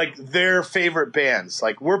covering like their favorite bands.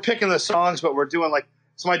 Like we're picking the songs, but we're doing like.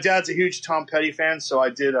 So my dad's a huge Tom Petty fan, so I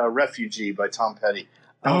did "Refugee" by Tom Petty.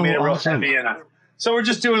 And we made it real heavy, and so we're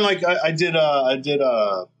just doing like I did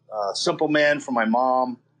 "Simple Man" for my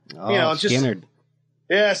mom. Oh, just Skynyrd.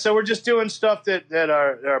 Yeah, so we're just doing stuff that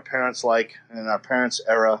our parents like and our parents'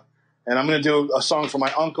 era. And I'm going to do a song for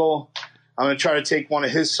my uncle. I'm going to try to take one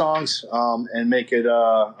of his songs and make it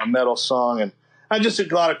a metal song and. I just a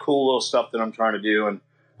lot of cool little stuff that I'm trying to do, and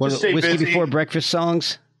just stay Whiskey busy. Before Breakfast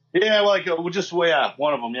songs. Yeah, one of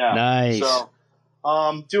them. Yeah, nice. So,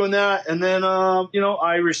 doing that, and then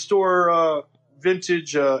I restore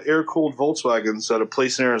vintage air-cooled Volkswagens at a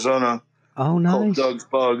place in Arizona. Oh, nice. Called Doug's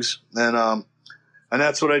Bugs, and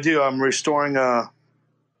that's what I do. I'm restoring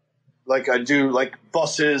like I do like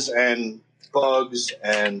buses and Bugs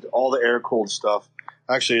and all the air-cooled stuff.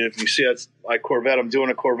 Actually, if you see that's my Corvette, I'm doing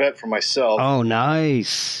a Corvette for myself. Oh,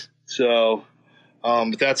 nice. So,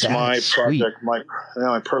 but that's my project, my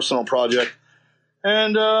personal project.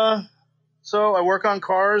 And so I work on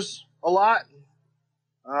cars a lot.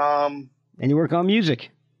 And you work on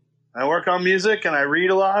music. I work on music, and I read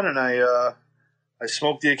a lot, and I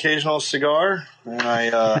smoke the occasional cigar, and I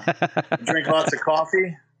drink lots of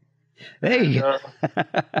coffee. Hey.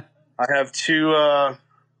 I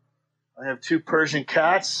have two Persian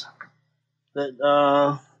cats that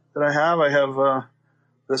I have. I have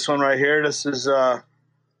this one right here. This is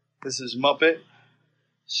Muppet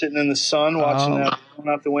sitting in the sun watching that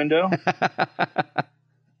out the window.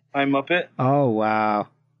 Hi, Muppet. Oh wow.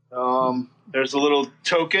 There's a little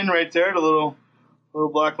token right there, the little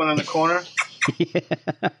black one in the corner.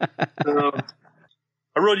 So,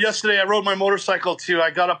 I rode my motorcycle too.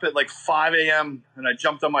 I got up at like 5 a.m. and I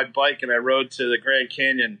jumped on my bike and I rode to the Grand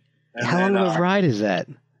Canyon. And how long of a ride is that?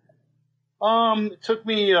 It took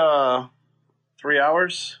me 3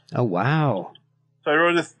 hours. Oh wow! So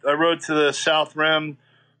I rode to the South Rim,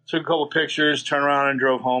 took a couple pictures, turned around, and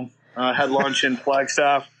drove home. Had lunch in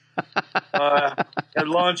Flagstaff. Had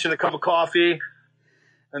lunch and a cup of coffee,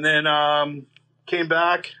 and then came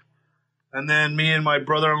back. And then me and my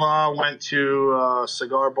brother-in-law went to a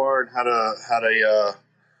cigar bar and had a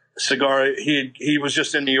cigar. He was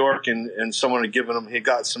just in New York, and someone had given him. He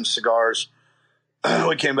got some cigars.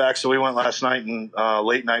 We came back, so we went last night and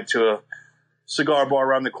late night to a cigar bar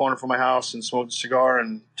around the corner from my house and smoked a cigar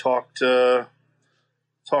and talked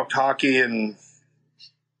hockey and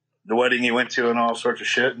the wedding he went to and all sorts of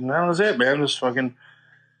shit. And that was it, man. Just fucking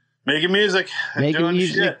making music, doing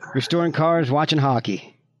shit, restoring cars, watching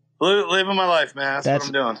hockey. Living my life, man. That's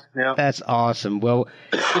what I'm doing. Yeah, that's awesome. Well,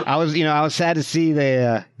 I was sad to see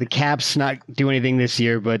the Caps not do anything this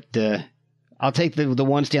year, but I'll take the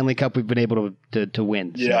one Stanley Cup we've been able to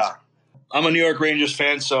win. So. Yeah, I'm a New York Rangers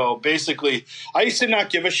fan, so basically, I used to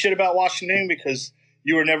not give a shit about Washington because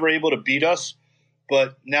you were never able to beat us,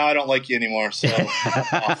 but now I don't like you anymore. So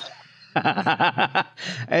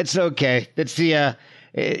it's okay. That's the.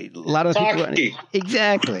 A lot of hockey.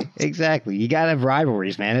 People. Exactly. You gotta have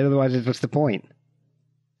rivalries, man. Otherwise, what's the point?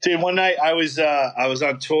 Dude, one night I was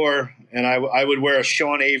on tour, and I would wear a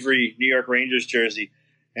Sean Avery New York Rangers jersey,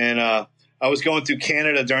 and I I was going through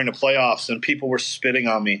Canada during the playoffs, and people were spitting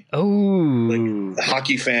on me. Oh, like the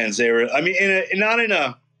hockey fans. They were. I mean, not in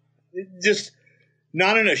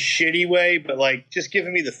a shitty way, but like just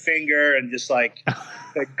giving me the finger and just like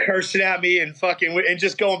cursing at me and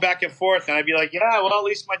just going back and forth. And I'd be like, yeah, well, at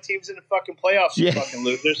least my team's in the fucking playoffs, you fucking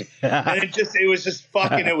losers. And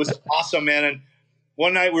it was awesome, man. And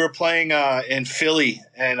one night we were playing in Philly,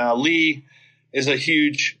 and Lee is a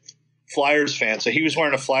huge Flyers fan, so he was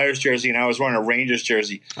wearing a Flyers jersey and I was wearing a Rangers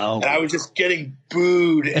jersey, and I was just getting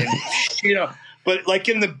booed, and but like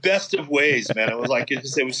in the best of ways, man. It was like it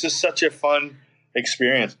was just such a fun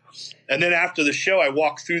experience. And then after the show, I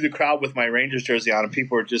walked through the crowd with my Rangers jersey on, and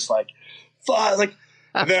people were just like, "Fuck!" Like,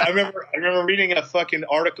 and then I remember reading a fucking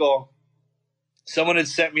article. Someone had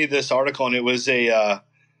sent me this article, and it was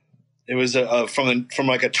from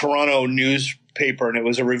like a Toronto newspaper, and it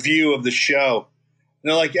was a review of the show. And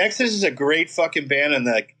they're like, Exodus is a great fucking band, and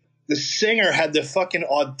the singer had the fucking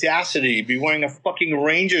audacity to be wearing a fucking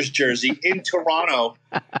Rangers jersey in Toronto.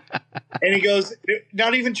 And he goes,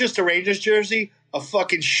 not even just a Rangers jersey, a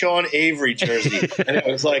fucking Sean Avery jersey. And it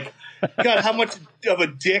was like, God, how much of a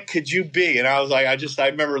dick could you be? And I was like, I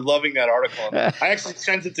remember loving that article. And I actually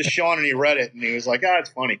sent it to Sean, and he read it, and he was like, it's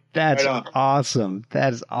funny. That's awesome.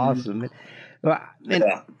 That is awesome.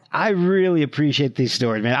 I really appreciate these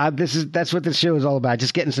stories, man. That's what this show is all about.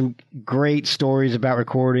 Just getting some great stories about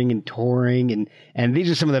recording and touring, and these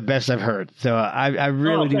are some of the best I've heard. So I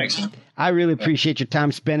really appreciate your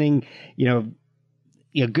time spending, a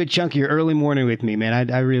good chunk of your early morning with me,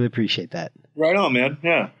 man. I really appreciate that. Right on, man.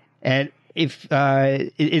 Yeah. And if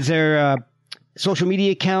is there social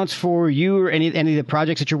media accounts for you or any of the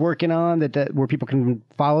projects that you're working on that where people can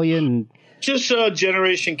follow you? And just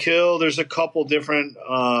Generation Kill. There's a couple different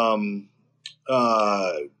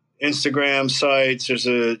Instagram sites. There's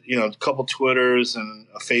a couple Twitters and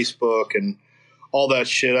a Facebook and all that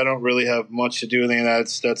shit. I don't really have much to do with any of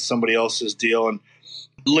that. That's somebody else's deal. And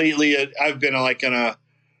lately, I've been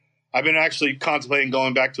actually contemplating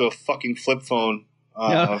going back to a fucking flip phone.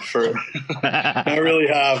 I really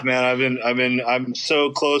have, man. I'm so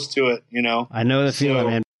close to it. I know the feeling,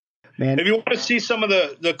 man. If you want to see some of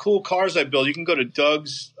the cool cars I build, you can go to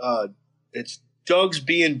Doug's. It's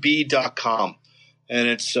DougsBnB.com, and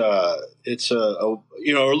it's or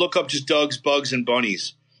look up just Doug's Bugs and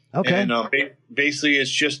Bunnies. Okay. And basically, it's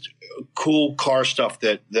just cool car stuff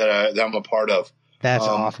that I'm a part of. That's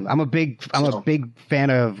awesome. I'm a big fan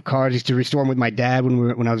of cars. I used to restore them with my dad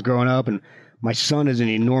when I was growing up, and my son is an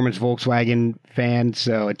enormous Volkswagen fan.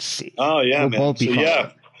 So it's man. Both be fun.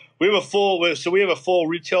 Yeah. We have a full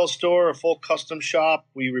retail store, a full custom shop.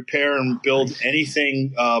 We repair and build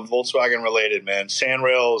anything Volkswagen related, man.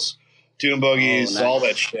 Sandrails, dune buggies, all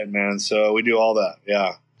that shit, man. So we do all that.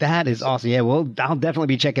 Yeah. That is awesome. Yeah, well, I'll definitely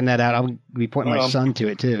be checking that out. I'll be pointing my son to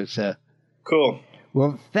it too. So cool.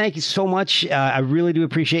 Well, thank you so much. I really do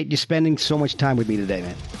appreciate you spending so much time with me today,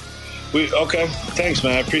 man. Okay. Thanks,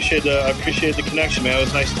 man. I appreciate the connection, man. It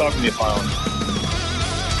was nice talking to you finally.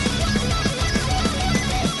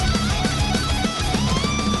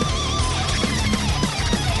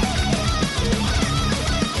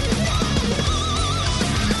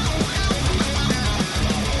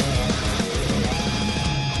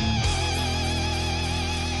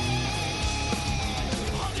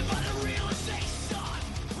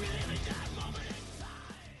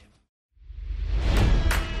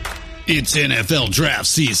 It's NFL draft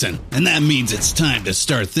season, and that means it's time to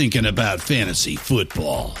start thinking about fantasy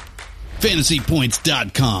football.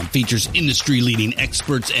 FantasyPoints.com features industry-leading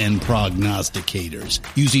experts and prognosticators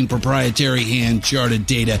using proprietary hand-charted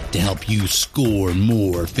data to help you score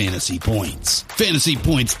more fantasy points.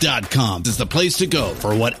 FantasyPoints.com is the place to go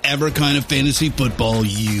for whatever kind of fantasy football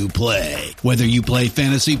you play. Whether you play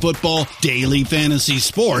fantasy football, daily fantasy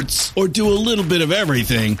sports, or do a little bit of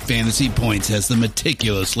everything, Fantasy Points has the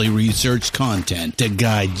meticulously researched content to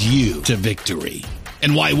guide you to victory.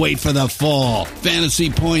 And why wait for the fall? Fantasy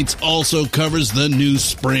Points also covers the new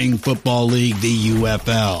spring football league, the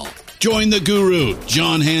UFL. Join the guru,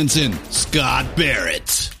 John Hansen, Scott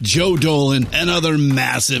Barrett, Joe Dolan, and other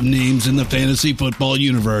massive names in the fantasy football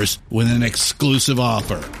universe with an exclusive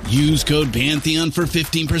offer. Use code Pantheon for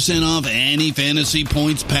 15% off any Fantasy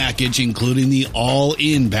Points package, including the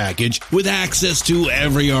all-in package, with access to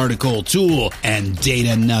every article, tool, and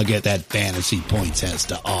data nugget that Fantasy Points has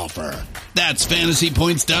to offer. That's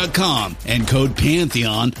FantasyPoints.com and code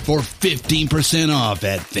Pantheon for 15% off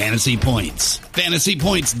at Fantasy Points.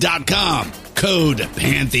 FantasyPoints.com, code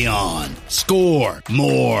Pantheon. Score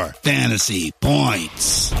more fantasy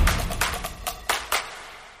points.